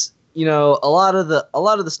 because a lot of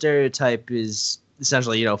the stereotype is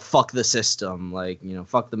essentially fuck the system, like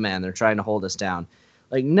fuck the man, they're trying to hold us down.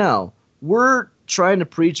 Like, no, we're trying to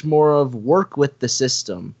preach more of work with the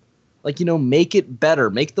system. Like, make it better,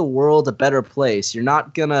 make the world a better place. You're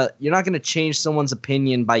not gonna change someone's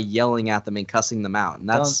opinion by yelling at them and cussing them out. And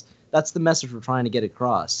that's the message we're trying to get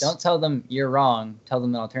across. Don't tell them you're wrong. Tell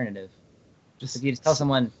them an alternative. Just if you just tell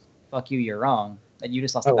someone, "Fuck you, you're wrong," that you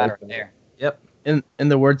just lost the battle right there. Yep. In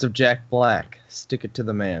the words of Jack Black, stick it to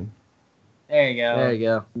the man. There you go. There you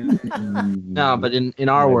go. No, but in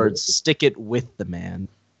our words, stick it with the man.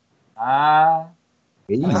 Ah.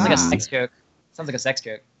 Sounds like a Ah. sex joke. Sounds like a sex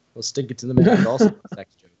joke. Well, stick it to the man is also a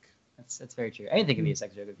sex joke. That's very true. Anything could be a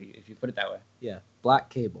sex joke if you put it that way. Yeah. Black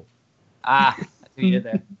Cable. Ah, that's what you did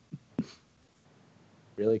there.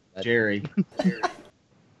 Really? Jerry.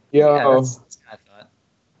 Yo. Yeah, that's kind of thought.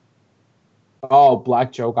 Oh,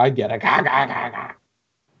 black joke. I get it. Ga, ga, ga, ga.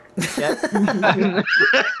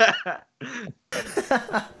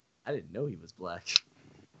 I didn't know he was black.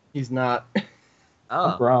 He's not. I'm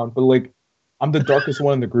Oh. brown, but like, I'm the darkest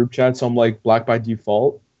one in the group chat, so I'm like black by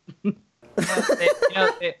default.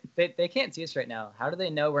 They can't see us right now. How do they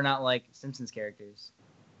know we're not like Simpsons characters?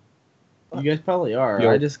 You guys probably are. Yo.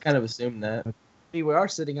 I just kind of assumed that. We are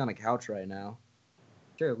sitting on a couch right now.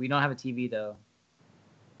 True. We don't have a TV though.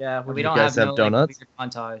 Yeah, We you don't guys have no, donuts? Like,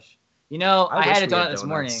 weird montage. I wish had a we had donut this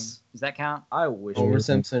morning. donuts. Does that count? I wish. Homer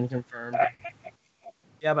Simpson confirmed.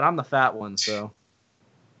 Yeah, but I'm the fat one, so.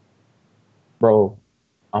 Bro,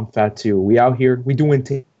 I'm fat too. We out here, we doing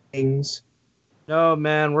things. No,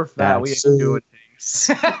 man, we're fat. We That's ain't doing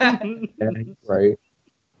things. Yeah, right?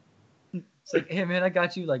 It's like, hey man, I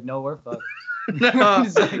got you. Like, no, we're fucked. No,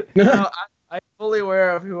 It's like, no, I'm fully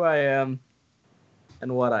aware of who I am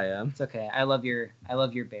and what I am. it's okay. I love your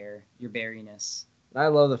beariness. And I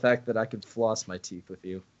love the fact that I could floss my teeth with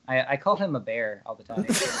you. I call him a bear all the time.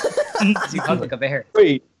 'Cause you hug like a bear.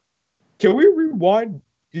 Wait, can we rewind?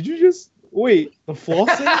 Did you just wait the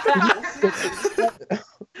flossing?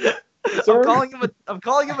 Sir? I'm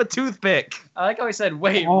calling him a toothpick. I like how he said,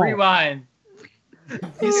 "Wait, Oh. rewind."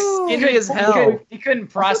 He's skinny as hell. He couldn't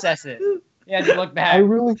process it. He had to look I back.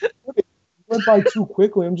 really went by too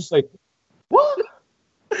quickly. I'm just like, what?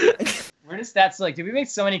 We're just that's like, dude, we make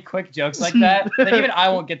so many quick jokes like that that even I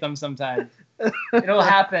won't get them sometimes. It'll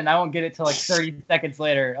happen. I won't get it till like 30 seconds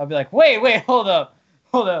later. I'll be like, wait, hold up.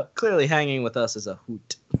 Clearly hanging with us is a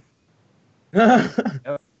hoot.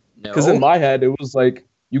 Because No. in my head, it was like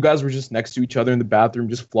you guys were just next to each other in the bathroom,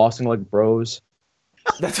 just flossing like bros.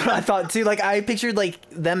 That's what I thought too. Like I pictured like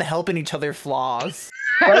them helping each other floss.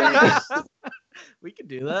 We could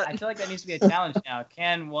do I that. feel like that needs to be a challenge now.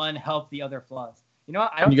 Can one help the other floss? You know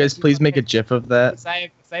what? I Can you guys please make a gif of that?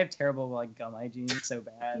 I have terrible like gum hygiene. It's so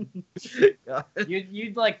bad.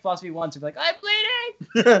 You'd like floss me once and be like, I'm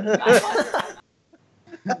bleeding.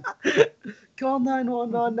 Call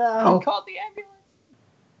 911 I now. called the ambulance.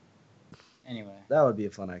 Anyway, That would be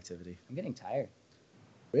a fun activity. I'm getting tired.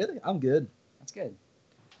 Really? I'm good. That's good.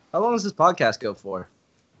 How long does this podcast go for?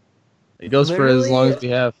 It goes for as long Literally- as we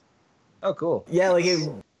have. Oh, cool. Yeah, like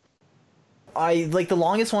the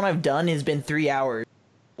longest one I've done has been 3 hours.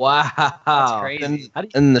 Wow. That's crazy. And, How do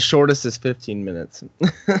you- and the shortest is 15 minutes.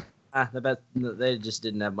 I bet they just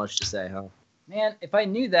didn't have much to say, huh? Man, if I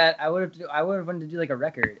knew that, I would have wanted to do like a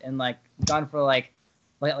record and like gone for like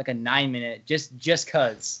a 9-minute just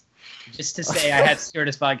to say I had the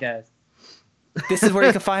shortest podcast. This is where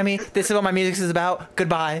you can find me. This is what my music is about.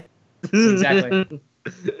 Goodbye. Exactly.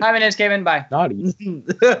 5 minutes came in. Bye. Not easy.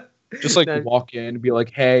 Just like walk in and be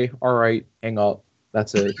like, hey, all right, hang up.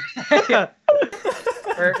 That's it.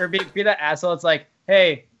 or be that asshole. It's like,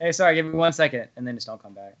 hey, sorry, give me 1 second, and then just don't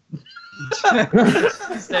come back.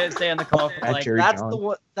 stay on the call for At like. Jerry That's John. the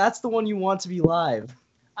one. That's the one you want to be live.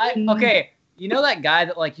 Okay, you know that guy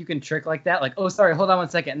that like you can trick like that, like, oh sorry, hold on 1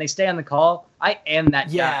 second, and they stay on the call. I am that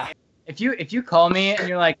Yeah. guy. If you call me and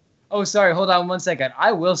you're like, oh sorry, hold on 1 second,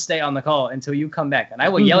 I will stay on the call until you come back, and I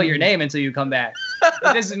will yell your name until you come back.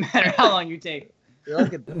 It doesn't matter how long you take. You're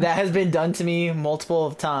like a, That has been done to me multiple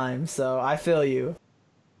of times, so I feel you.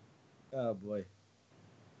 oh boy.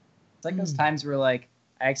 It's like those times where like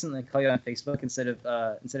I accidentally call you on Facebook instead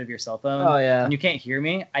of your cell phone. Oh yeah. And you can't hear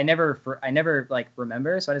me. I never like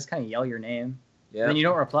remember, so I just kind of yell your name. Yeah. And then you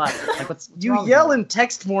don't reply. Like what's You wrong with yell you? in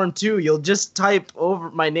text form too. You'll just type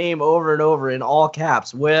over my name over and over in all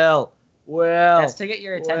caps. Well. That's to get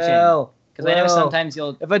your attention. Well. Because I know sometimes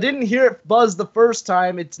you'll. If I didn't hear it buzz the first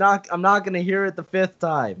time, I'm not gonna hear it the 5th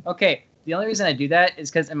time. Okay, the only reason I do that is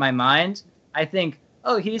because in my mind, I think,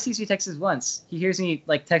 oh, he just sees me text once. He hears me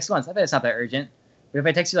like text once. I bet it's not that urgent. But if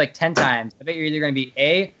I text you like 10 times, I bet you're either going to be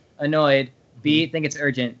A, annoyed, B, think it's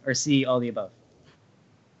urgent, or C, all the above.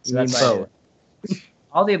 So You mean that's why I do both? it.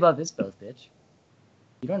 All the above is both, bitch.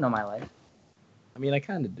 You don't know my life. I mean, I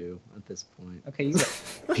kind of do at this point. Okay, you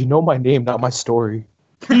go. You know my name, not my story.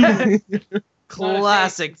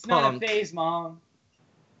 Classic It's not a punk. phase, Mom.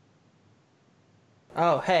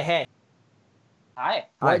 Oh, hey. Hi.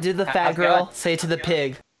 What did the fat How's it girl going? say to the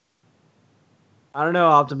pig? I don't know,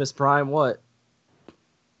 Optimus Prime. What?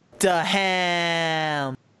 Da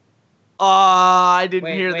ham. Oh, I didn't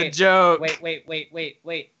Wait, hear the wait, joke.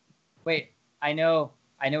 Wait. I know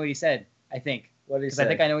what he said, I think. What did he Because I say?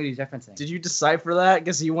 think I know what he's referencing. Did you decipher that?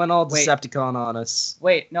 Because he went all Wait. Decepticon on us.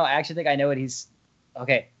 Wait, no, I actually think I know what he's...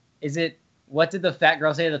 Okay, is it... What did the fat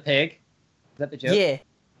girl say to the pig? Is that the joke? Yeah.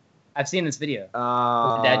 I've seen this video.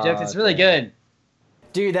 Uh, Dad jokes. It's really good.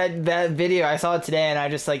 Dude, that video, I saw it today, and I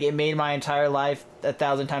just, like, it made my entire life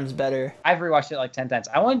 1,000 times better. I've rewatched it like 10 times.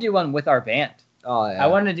 I want to do one with our band. Oh, yeah. I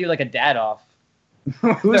wanted to do like a dad off.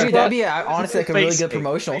 Dude, that'd be, honestly, like, a really Face good me.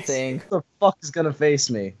 promotional thing. Who the fuck is gonna face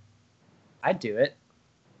me? I'd do it.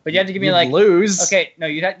 But you have to give me You'd like... lose. Okay, no,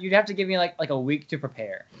 you'd have to give me like a week to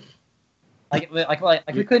prepare. Like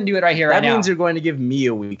we couldn't do it right here, That right now. means you're going to give me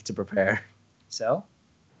a week to prepare. So,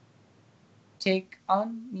 take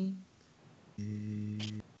on me.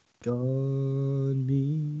 On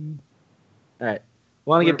me. All right.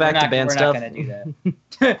 Want to get back to band we're stuff? We're not gonna do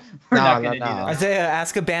that. We're not gonna do that. Isaiah,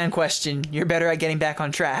 ask a band question. You're better at getting back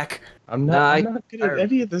on track. I'm Nah, not good at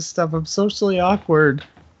any of this stuff. I'm socially awkward.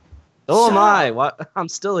 So am Shut I. What? I'm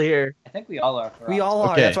still here. I think we all are. We all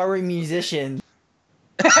are. Okay. That's why we're musicians.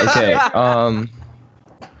 Okay.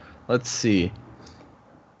 Let's see.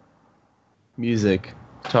 Music.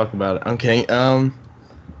 Talk about it. Okay. About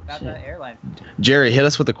the airline. Jerry, hit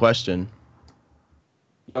us with a question.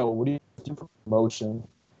 Yo, what do you do for promotion?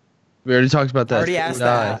 We already talked about that. Already asked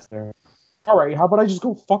Nah. that. All right, how about I just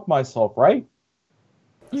go fuck myself, right?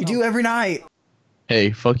 You do every night.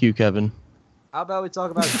 Hey, fuck you, Kevin. How about we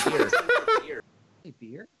talk about gear? Hey,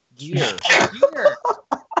 beer? Gear. Beer.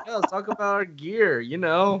 Yeah, let's talk about our gear. You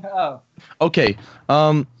know. Oh. Okay.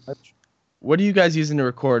 What are you guys using to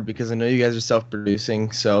record? Because I know you guys are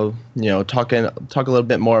self-producing. So talk a little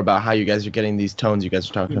bit more about how you guys are getting these tones you guys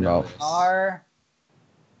are talking about.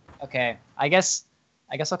 Okay. I guess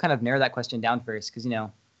I'll kind of narrow that question down first, because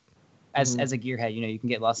as a gearhead, you can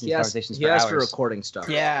get lost in these conversations He for asked hours. for recording stuff.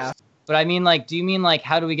 Yeah. But I mean, like, do you mean like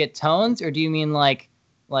how do we get tones, or do you mean like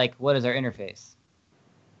what is our interface?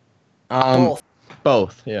 Both.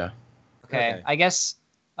 Both. Yeah. Okay. I guess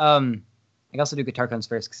I also do guitar tones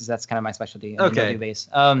first, because that's kind of my specialty. I Okay. do bass.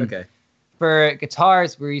 Okay. For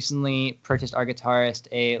guitars, we recently purchased our guitarist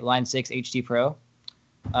a Line 6 HD Pro.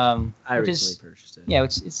 I which recently is, purchased it. Yeah,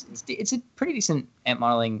 it's a pretty decent amp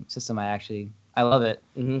modeling system. I love it.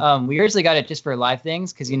 Mhm. We originally got it just for live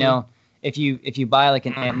things, because if you buy like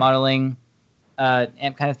an amp modeling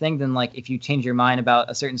amp kind of thing, then like if you change your mind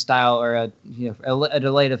about a certain style or a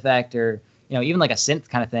delayed effect, or even like a synth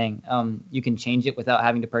kind of thing, you can change it without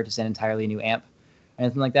having to purchase an entirely new amp or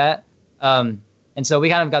anything like that. And so we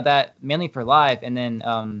kind of got that mainly for live, and then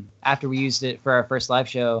after we used it for our first live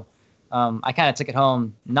show, I kind of took it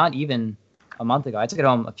home not even a month ago. I took it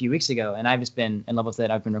home a few weeks ago, and I've just been in love with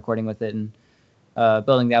it. I've been recording with it and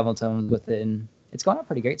building the album tones with it, and it's going out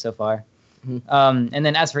pretty great so far. Mhm. And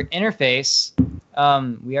then as for interface,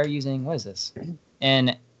 we are using, what is this?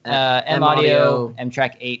 An M Audio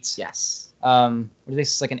M-Track 8. Yes.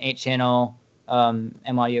 This is like an 8-channel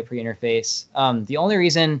M Audio pre-interface. The only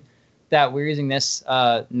reason that we're using this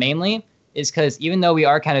mainly is because even though we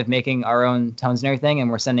are kind of making our own tones and everything, and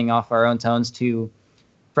we're sending off our own tones to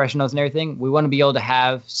professionals and everything, we want to be able to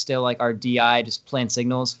have still like our DI just playing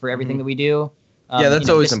signals for everything that we do. Yeah, that's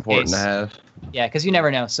always just in important case. to have. Yeah, because you never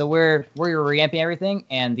know. So we're reamping everything,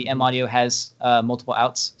 and the M Audio has multiple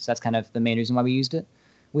outs, so that's kind of the main reason why we used it.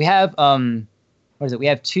 We have We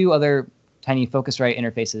have 2 other tiny Focusrite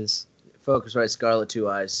interfaces. Focusrite Scarlet 2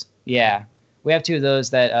 Eyes. Yeah, we have 2 of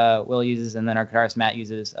those that Will uses, and then our guitarist Matt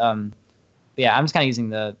uses. But yeah, I'm just kind of using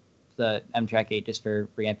the M-Track 8 just for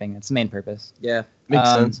reamping. That's the main purpose. Yeah. Makes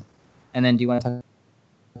sense. And then, do you want to talk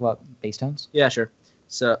about bass tones? Yeah, sure.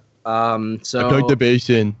 So I took the bass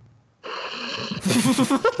in.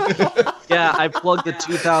 yeah, I plugged the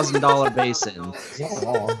 $2,000 bass in.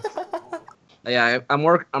 Yeah,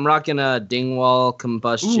 I'm rocking a Dingwall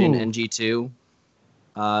Combustion Ooh. NG2.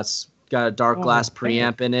 It's got a dark glass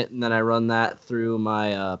preamp in it, and then I run that through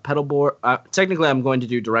my pedal board. Technically, I'm going to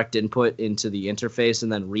do direct input into the interface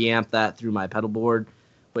and then reamp that through my pedal board,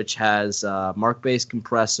 which has Mark bass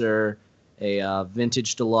compressor, a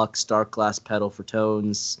vintage deluxe dark glass pedal for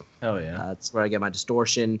tones. Oh yeah. That's where I get my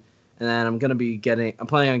distortion. And then I'm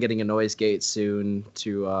planning on getting a noise gate soon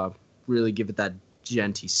to really give it that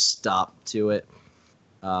genty stop to it.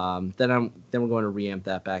 Then we're going to reamp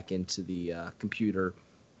that back into the computer.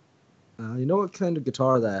 You know what kind of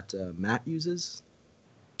guitar that Matt uses?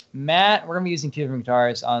 Matt, we're gonna be using 2 different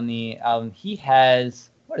guitars on the album. He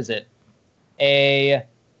has, what is it? A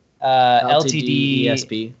LTD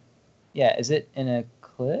ESP. Yeah, is it an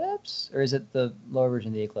Eclipse or is it the lower version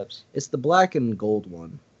of the Eclipse? It's the black and gold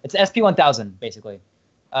one. It's SP1000 basically.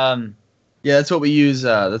 Yeah, that's what we use.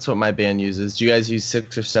 That's what my band uses. Do you guys use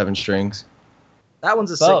 6 or 7 strings? That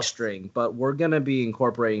one's a Both. 6-string, but we're gonna be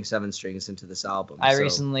incorporating 7 strings into this album. I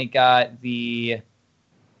recently got the.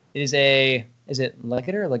 Is it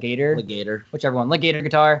Legator or Legator? Legator. Whichever one. Legator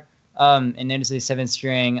guitar. And it is a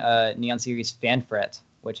 7-string Neon Series fan fret,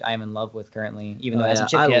 which I am in love with currently, even though it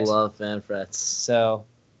hasn't shipped yet. I love fan frets. So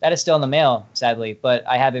that is still in the mail, sadly. But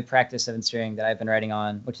I have a practice 7-string that I've been writing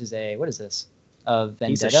on, which is what is this? Vendetta?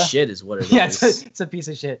 Piece of shit is what it is. Yeah, it's a piece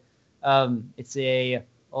of shit. It's a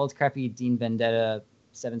old crappy Dean Vendetta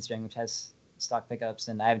 7-string, which has stock pickups,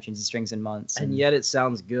 and I haven't changed the strings in months. And yet it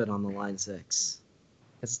sounds good on the line 6.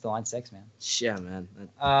 Because it's the line 6, man. Yeah, man.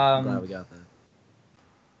 I'm glad we got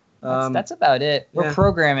that. That's about it. We're yeah.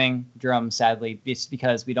 programming drums, sadly, just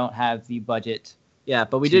because we don't have the budget. Yeah,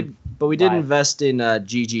 but we did invest in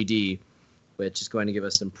GGD, which is going to give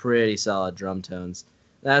us some pretty solid drum tones.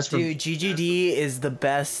 Dude, GGD is the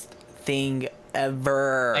best thing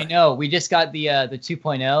ever. I know. We just got the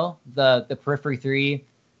 2.0, the Periphery 3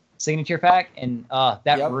 signature pack, and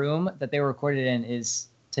that room that they were recorded in is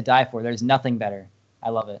to die for. There's nothing better. I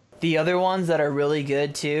love it. The other ones that are really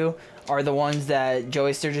good too are the ones that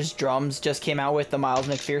Joey Sturgis Drums just came out with, the Miles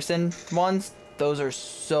McPherson ones. Those are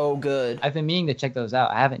so good. I've been meaning to check those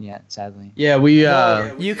out. I haven't yet, sadly. Yeah, we.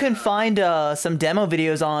 You can find some demo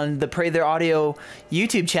videos on the Pray Their Audio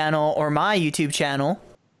YouTube channel or my YouTube channel.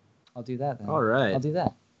 I'll do that then. All right. I'll do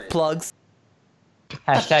that. Plugs.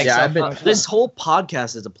 Hashtag Yeah, this whole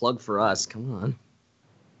podcast is a plug for us. Come on.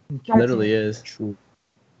 Literally is. True.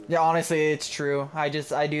 Yeah, honestly, it's true. I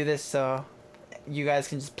do this so you guys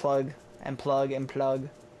can just plug and plug and plug.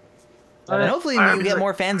 And hopefully you get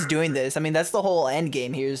more fans doing this. I mean, that's the whole end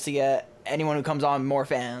game here, is to get anyone who comes on more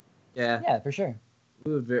fans. Yeah, for sure.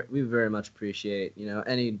 we would very much appreciate,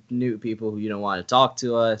 any new people who want to talk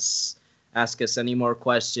to us, ask us any more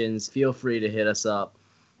questions. Feel free to hit us up.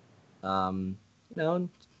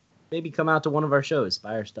 Maybe come out to one of our shows,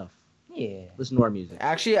 buy our stuff. Yeah. Listen to our music.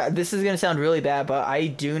 Actually, this is gonna sound really bad, but I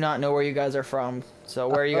do not know where you guys are from. So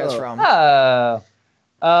where are you guys from?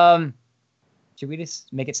 Should we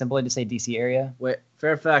just make it simple and just say DC area?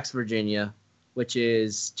 Fairfax, Virginia, which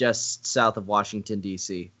is just south of Washington,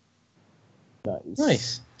 D.C.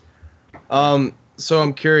 Nice. So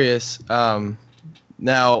I'm curious.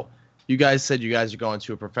 Now, you guys said you guys are going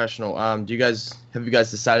to a professional. Have you guys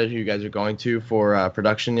decided who you guys are going to for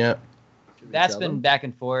production yet? That's been back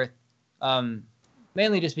and forth.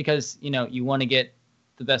 Mainly just because you want to get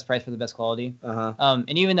the best price for the best quality.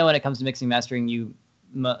 And even though when it comes to mixing mastering, you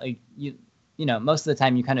most of the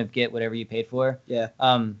time you kind of get whatever you paid for. Yeah.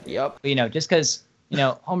 Yep. But, just because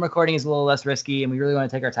home recording is a little less risky, and we really want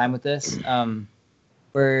to take our time with this.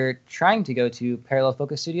 We're trying to go to Parallel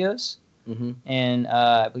Focus Studios, and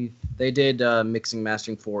I believe they did mixing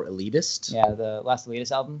mastering for Elitist. Yeah, the last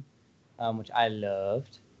Elitist album, which I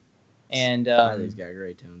loved, and they've got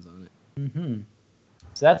great tones on it.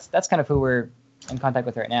 So that's kind of who we're in contact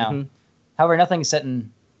with right now. However, nothing's set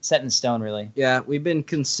in stone really. Yeah, we've been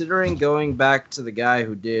considering going back to the guy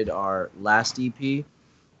who did our last EP,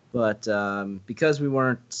 but because we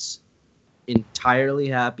weren't entirely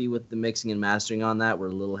happy with the mixing and mastering on that, we're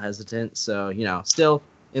a little hesitant. So still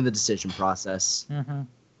in the decision process.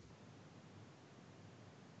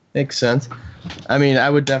 Makes sense. I mean, I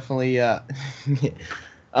would definitely I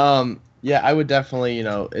would definitely,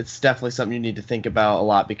 it's definitely something you need to think about a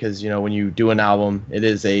lot because, when you do an album, it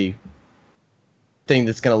is a thing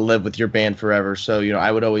that's going to live with your band forever. So,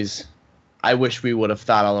 I wish we would have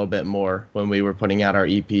thought a little bit more when we were putting out our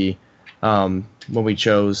EP, when we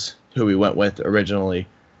chose who we went with originally.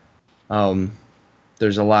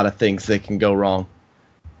 There's a lot of things that can go wrong,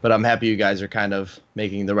 but I'm happy you guys are kind of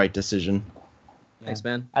making the right decision. Thanks,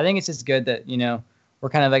 man. I think it's just good that, we're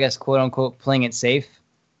kind of, I guess, quote unquote, playing it safe,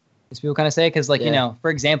 as people kind of say. Because, for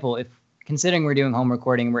example, if considering we're doing home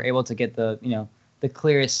recording, we're able to get the the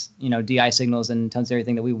clearest, DI signals and tones and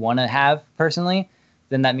everything that we want to have personally,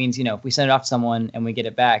 then that means, if we send it off to someone and we get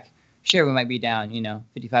it back, sure, we might be down, $55,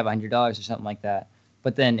 $100 or something like that.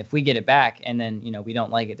 But then if we get it back and then, we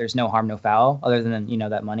don't like it, there's no harm, no foul other than,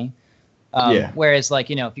 that money. Whereas like,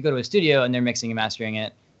 if you go to a studio and they're mixing and mastering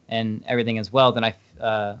it and everything as well, then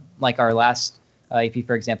like our last EP,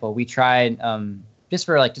 for example, we tried just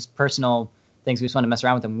for like just personal things. We just wanted to mess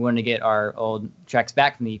around with them. We wanted to get our old tracks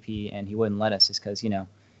back from the EP, and he wouldn't let us just because,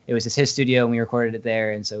 it was just his studio and we recorded it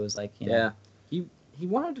there. And so it was like, Yeah. He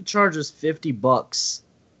wanted to charge us $50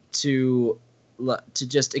 to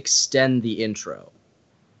just extend the intro.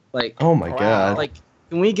 Like, Oh my god. like,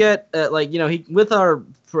 can we get he with our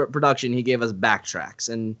production, he gave us backtracks,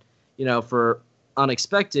 and for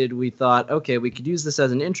Unexpected, we thought, okay, we could use this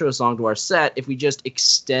as an intro song to our set if we just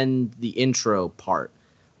extend the intro part.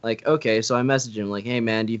 Like, okay, so I messaged him like, hey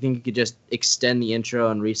man, do you think you could just extend the intro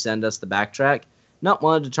and resend us the backtrack? Not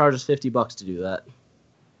wanted to charge us $50 to do that.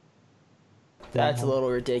 That's a little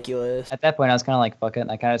ridiculous. At that point, I was kind of like, fuck it.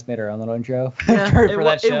 I kind of just made our own little intro Yeah, for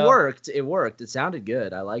that show. It worked. It worked. It sounded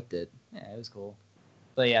good. I liked it. Yeah, it was cool.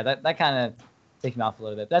 But yeah, that kind of takes me off a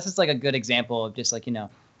little bit. That's just like a good example of just like,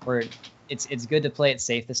 where it's good to play it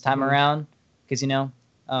safe this time around. Because,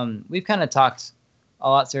 we've kind of talked a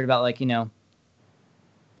lot sort of about like,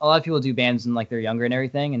 a lot of people do bands when like they're younger and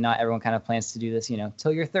everything, and not everyone kind of plans to do this,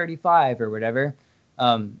 till you're 35 or whatever.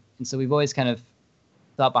 And so we've always kind of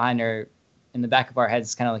thought in the back of our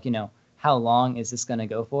heads, kind of like, how long is this going to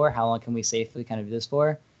go for? How long can we safely kind of do this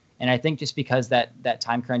for? And I think just because that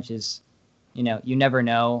time crunch is, you never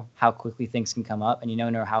know how quickly things can come up, and you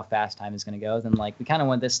never know how fast time is going to go. Then like we kind of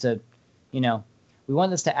want this to, we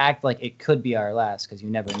want this to act like it could be our last, because you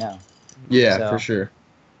never know. Yeah, So- for sure.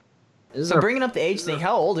 So bringing up the age thing,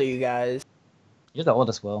 how old are you guys? You're the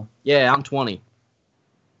oldest, Will. Yeah, I'm 20.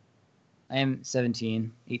 I am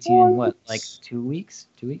 17, 18 in what, like 2 weeks?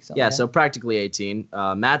 2 weeks? Something Yeah, like so practically 18.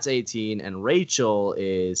 Matt's 18, and Rachel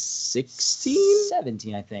is 16? that?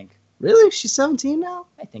 17, I think. Really? She's 17 now?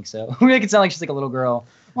 I think so. We make it sound like she's like a little girl.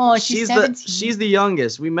 Oh, she's 17. She's the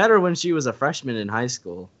youngest. We met her when she was a freshman in high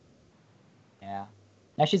school. Yeah.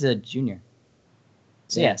 Now she's a junior.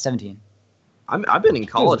 So yeah, 17. I've been in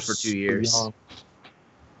college for 2 years.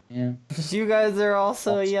 Yeah. You guys are all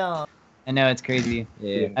so young. I know, it's crazy.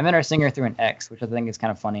 Yeah. I met our singer through an ex, which I think is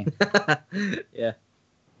kind of funny. Yeah.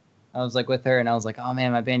 I was like with her, and I was like, oh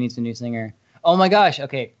man, my band needs a new singer. Oh my gosh.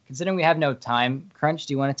 Okay, considering we have no time crunch,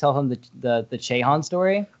 do you want to tell him the Chehan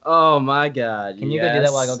story? Oh my God. Can you go do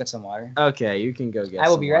that while I go get some water? Okay, you can go get I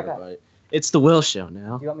will some be right water, back. buddy. It's the Will Show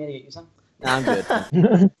now. Do you want me to get you some? Nah, I'm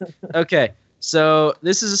good. Okay, so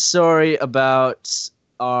this is a story about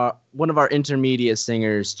one of our intermediate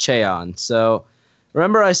singers, Cheon. So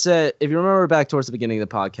remember I said, if you remember back towards the beginning of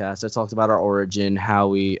the podcast, I talked about our origin, how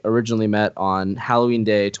we originally met on Halloween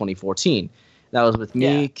Day 2014. That was with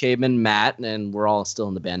me, Caveman, Matt, and we're all still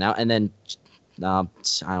in the band now. And then, I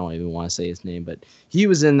don't even want to say his name, but he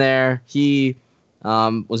was in there. He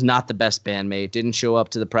was not the best bandmate, didn't show up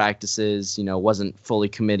to the practices, wasn't fully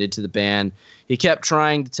committed to the band. He kept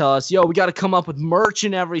trying to tell us, yo, we got to come up with merch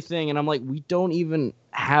and everything. And I'm like, we don't even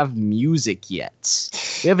have music yet.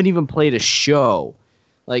 We haven't even played a show.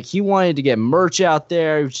 Like, he wanted to get merch out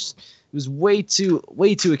there. He was way too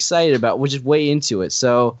excited about it, was just way into it.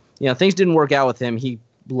 So, things didn't work out with him. He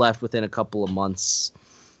left within a couple of months.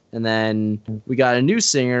 And then we got a new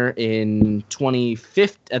singer at the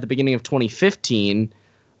beginning of 2015.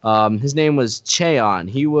 His name was Cheon.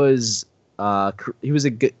 He was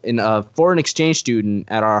a foreign exchange student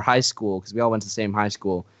at our high school, because we all went to the same high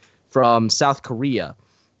school, from South Korea.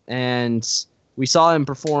 And we saw him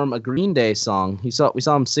perform a Green Day song. We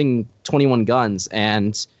saw him sing 21 Guns,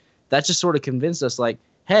 and that just sort of convinced us, like,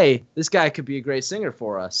 hey, this guy could be a great singer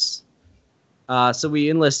for us. So we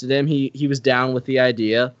enlisted him. He was down with the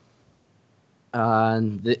idea.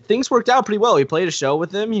 And things worked out pretty well. We played a show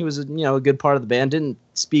with him. He was a good part of the band. Didn't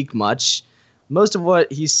speak much. Most of what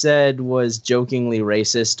he said was jokingly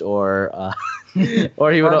racist, or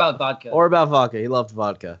about vodka. Or about vodka. He loved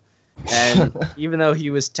vodka, and even though he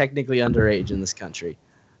was technically underage in this country,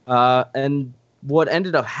 and what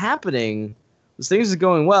ended up happening was things were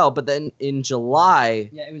going well. But then in July,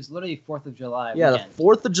 Yeah, it was literally 4th of July. yeah, weekend. the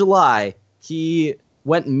 4th of July, he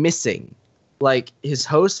went missing. Like, his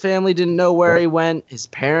host family didn't know where he went. His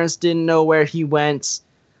parents didn't know where he went.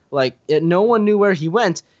 Like, no one knew where he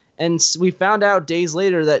went. And we found out days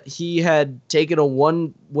later that he had taken a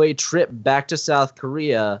one-way trip back to South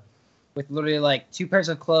Korea. With literally like 2 pairs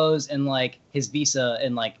of clothes and like his visa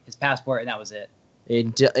and like his passport, and that was it.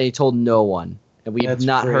 He told no one. And we have That's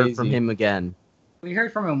not heard from crazy. him again. We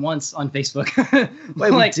heard from him once on Facebook.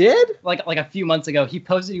 Wait, like, we did? Like a few months ago. He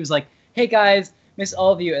posted. He was like, "Hey guys, miss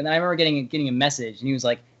all of you." And then I remember getting a message, and he was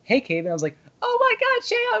like, "Hey, Cave," and I was like, "Oh my God,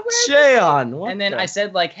 Shayon, where?" Shayon. What And then the- I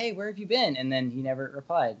said like, "Hey, where have you been?" And then he never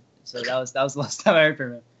replied. So that was the last time I heard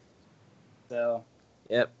from him. So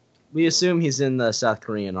Yep. We assume he's in the South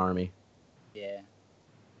Korean army. yeah.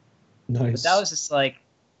 Nice. But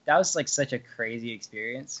that was like such a crazy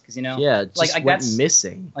experience because Yeah, just like went that's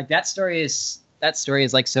missing. like that story is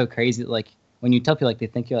like so crazy that, like when you tell people like they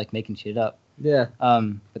think you're like making shit up. Yeah.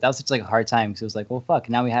 But that was such like a hard time because it was like, well, fuck.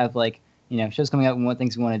 Now we have like shows coming out and what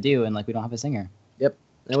things we want to do, and like we don't have a singer.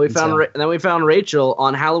 And we And found so- and then we found Rachel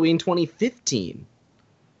on Halloween 2015.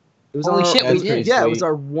 It was Holy our- shit, we That's did. pretty Yeah, it was sweet.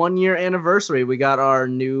 our 1 year anniversary. We got our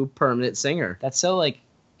new permanent singer. That's so like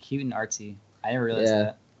cute and artsy. I never realized Yeah.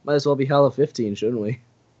 that. Might as well be Hallow 15, shouldn't we?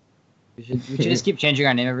 We should just keep changing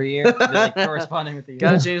our name every year. Be, like corresponding with the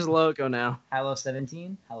Gotta year. change the logo now. Hallow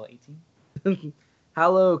 17, Hallow 18,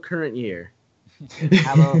 Hallow current year.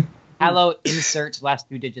 Hallow insert last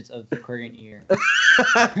 2 digits of the current year.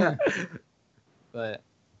 But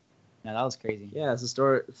no, that was crazy. Yeah, that's the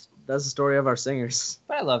story. That's the story of our singers.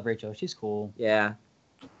 But I love Rachel. She's cool. Yeah,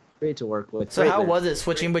 great to work with. So Great how man. was it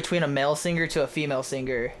switching between a male singer to a female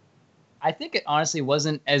singer? I think it honestly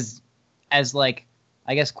wasn't as like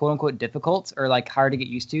I guess quote unquote difficult or like hard to get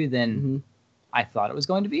used to than Mhm. I thought it was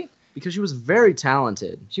going to be. Because she was very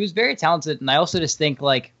talented. She was very talented, and I also just think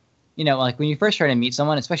like like when you first try to meet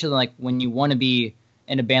someone, especially like when you want to be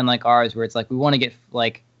in a band like ours, where it's like we want to get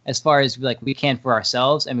like as far as like we can for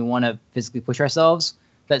ourselves, and we want to physically push ourselves.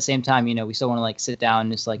 But at the same time, we still want to like sit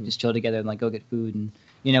down and just chill together and like go get food and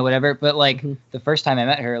whatever. But like Mhm. the first time I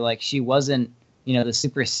met her, like she wasn't the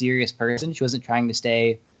super serious person. She wasn't trying to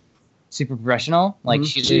stay super professional. Like Mhm.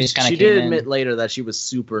 she just kind she of did came admit in. later that she was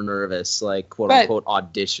super nervous, like quote But- unquote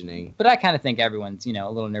auditioning. But I kind of think everyone's a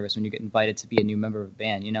little nervous when you get invited to be a new member of a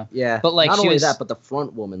band. Yeah, But, like, not she only was- that, but the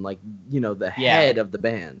front woman, like the Yeah. head of the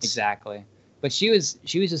band. Exactly. But she was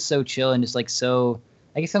just so chill and just like so.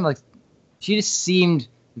 I guess I'm like, she just seemed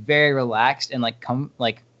very relaxed and like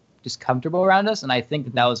just comfortable around us. And I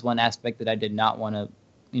think that was one aspect that I did not want to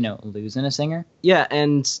lose in a singer. Yeah,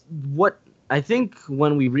 and what I think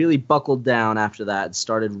when we really buckled down after that,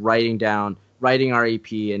 started writing our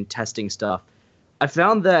EP and testing stuff, I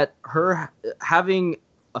found that her having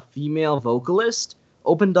a female vocalist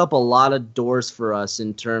opened up a lot of doors for us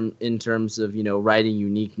in terms of writing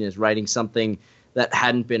uniqueness, writing something that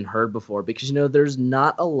hadn't been heard before. Because there's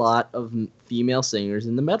not a lot of female singers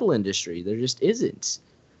in the metal industry. There just isn't.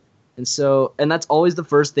 And that's always the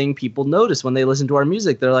first thing people notice when they listen to our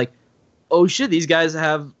music. They're like, oh shit, these guys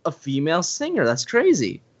have a female singer. That's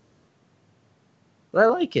crazy. But I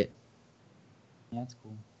like it. Yeah, that's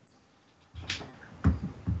cool.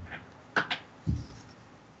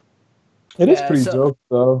 It is Yeah, pretty so- dope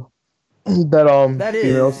though. that That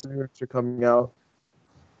female is. singers are coming out.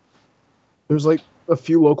 There's like a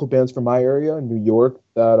few local bands from my area in New York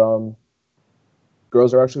that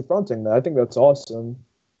girls are actually fronting. I think that's awesome.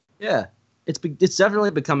 Yeah. It's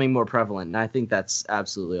definitely becoming more prevalent, and I think that's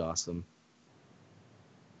absolutely awesome.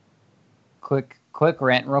 Quick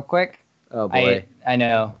rant, real quick. Oh boy. I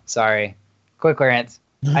know. Sorry. Quick rant.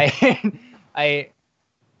 What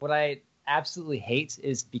I absolutely hate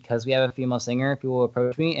is because we have a female singer, people will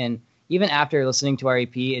approach me, and even after listening to our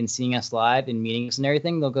EP and seeing us live and meeting us and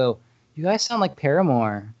everything, they'll go, "You guys sound like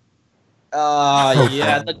Paramore."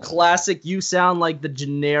 Yeah, the classic. You sound like the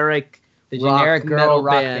generic Generic girl metal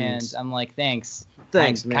rock band. band. I'm like, thanks.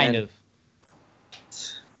 Thanks, kind, man. Kind of.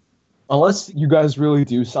 Unless you guys really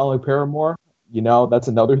do sound like Paramore, that's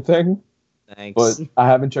another thing. Thanks. But I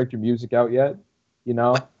haven't checked your music out yet,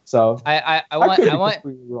 So I could be want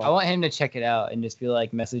completely wrong. I want him to check it out and just be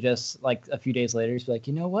like, message us like a few days later, just be like,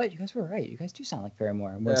 you know what, you guys were right. You guys do sound like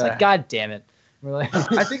Paramore. And we're just Yeah. like, God damn it. We're like,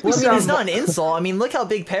 I think we Well, I mean, sound it's not an insult. I mean, look how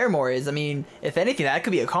big Paramore is. I mean, if anything, that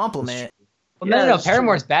could be a compliment. well, Yeah, no, that's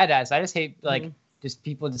Paramore's badass. I just hate like Mhm. just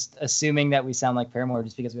people just assuming that we sound like Paramore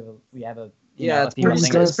just because we have a Yeah, a it's female pretty,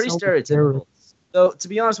 singer. it's pretty stereotypical. So to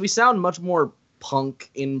be honest, we sound much more punk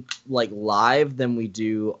in like live than we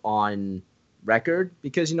do on record,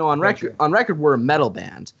 because on Very record we're a metal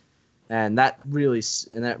band, and that really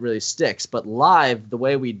sticks. But live, the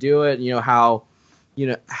way we do it, how we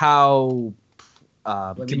do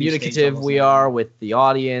stage communicative levels we and are with the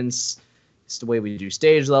audience, it's the way we do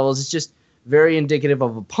stage levels. It's just very indicative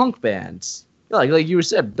of a punk band. Like you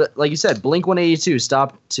said, Blink 182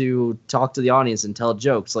 stopped to talk to the audience and tell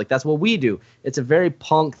jokes. Like that's what we do. It's a very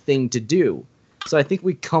punk thing to do. So I think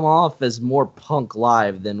we come off as more punk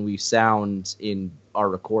live than we sound in our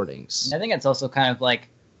recordings. And I think it's also kind of like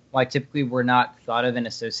why typically we're not thought of and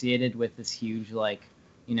associated with this huge, like,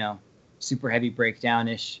 super heavy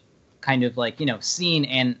breakdown-ish kind of, like, scene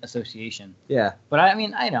and association. Yeah. But I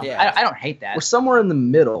mean, I don't hate that. We're somewhere in the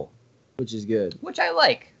middle, which is good. Which I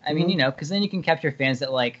like. I mean, because then you can capture fans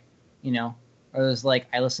that, like, are those, like,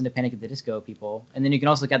 I listen to Panic at the Disco people. And then you can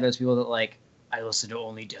also get those people that, like, I listen to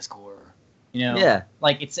only deathcore. Yeah.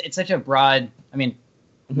 Like, it's such a broad, I mean,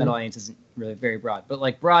 metal audience isn't really very broad, but,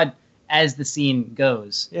 like, broad as the scene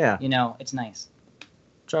goes. Yeah. It's nice.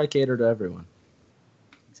 Try to cater to everyone.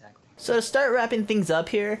 Exactly. So to start wrapping things up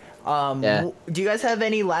here, do you guys have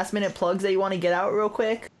any last minute plugs that you want to get out real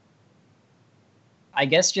quick? I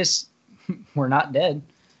guess just we're not dead.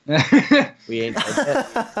 We ain't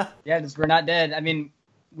dead. Yeah, just we're not dead. I mean,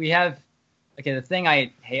 we have. Okay, the thing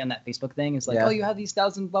I hate on that Facebook thing is like, oh, you have these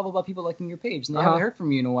 1,000 blah blah blah people liking your page, and they haven't heard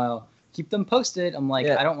from you in a while. Keep them posted. I'm like,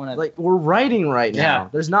 I don't want to. Like, we're writing right now. Yeah.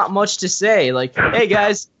 There's not much to say. Like, hey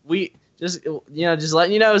guys, we just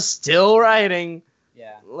letting you know, still writing.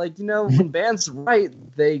 Yeah. Like, when bands write,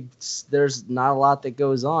 there's not a lot that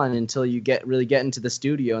goes on until you really get into the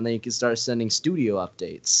studio, and then you can start sending studio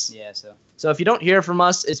updates. Yeah. So if you don't hear from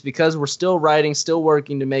us, it's because we're still writing, still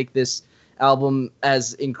working to make this album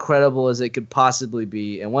as incredible as it could possibly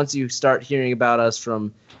be. And once you start hearing about us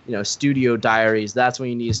from, studio diaries, that's when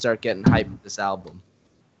you need to start getting hyped with this album.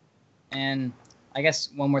 And I guess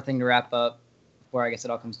one more thing to wrap up before I guess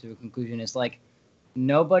it all comes to a conclusion is, like,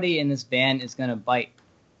 nobody in this band is gonna bite.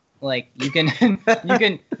 Like, you can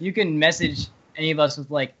you can message any of us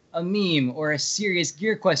with, like, a meme or a serious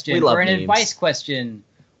gear question or an memes. advice question,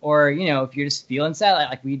 or if you're just feeling sad,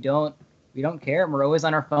 like we don't care. We're always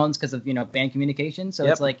on our phones because of band communication. So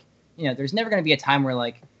it's like there's never gonna be a time where,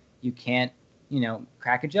 like, you can't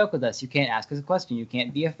crack a joke with us. You can't ask us a question. You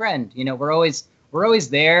can't be a friend. We're always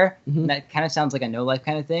there. And that kind of sounds like a no life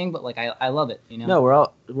kind of thing, but, like, I love it. No,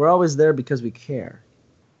 we're always there because we care.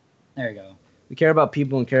 There you go. We care about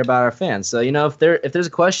people and care about our fans. So if there's a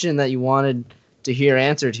question that you wanted to hear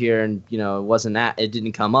answered here and it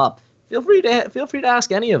didn't come up, feel free to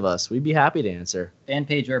ask any of us. We'd be happy to answer. Fan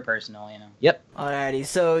page or personal, Yep. Alrighty,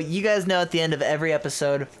 so you guys know at the end of every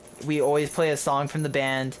episode, we always play a song from the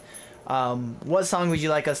band. What song would you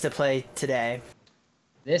like us to play today?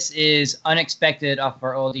 This is Unexpected off of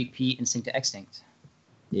our old EP, Instinct to Extinct.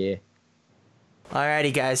 Yeah.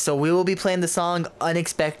 Alrighty, guys, so we will be playing the song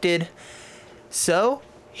Unexpected. So,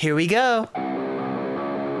 here we go.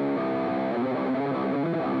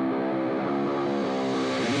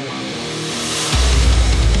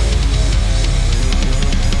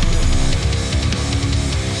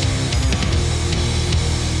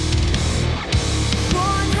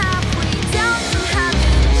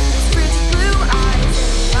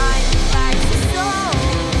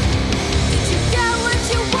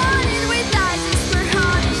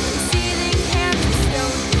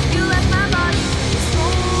 You left my body in this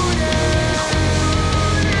folder.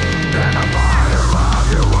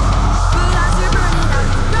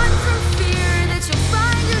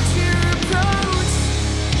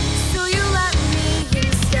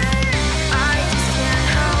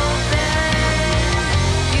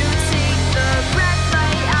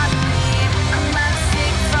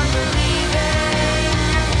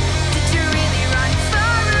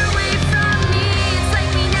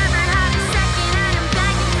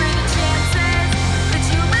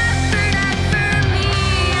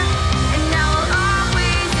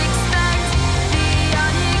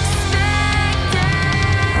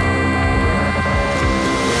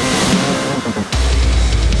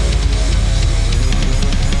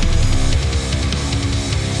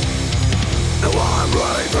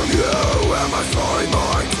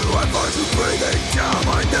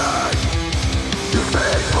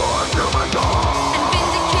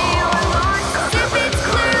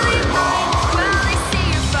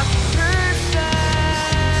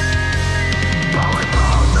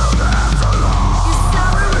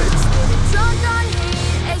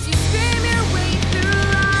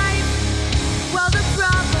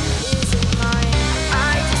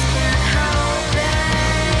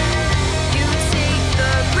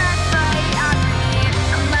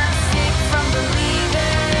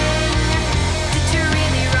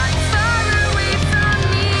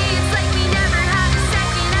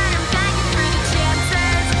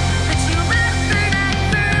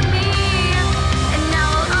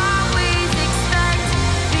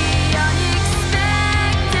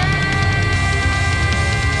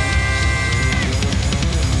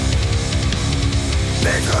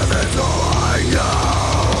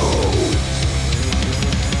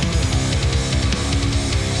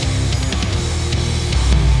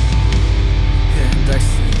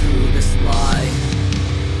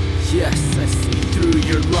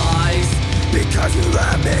 Cause you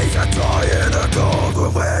let me get die in a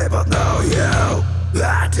cold way, but now you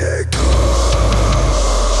let it go.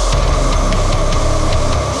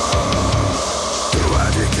 You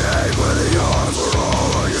educate when the odds were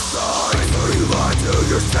all on your side, so you lie to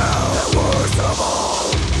yourself.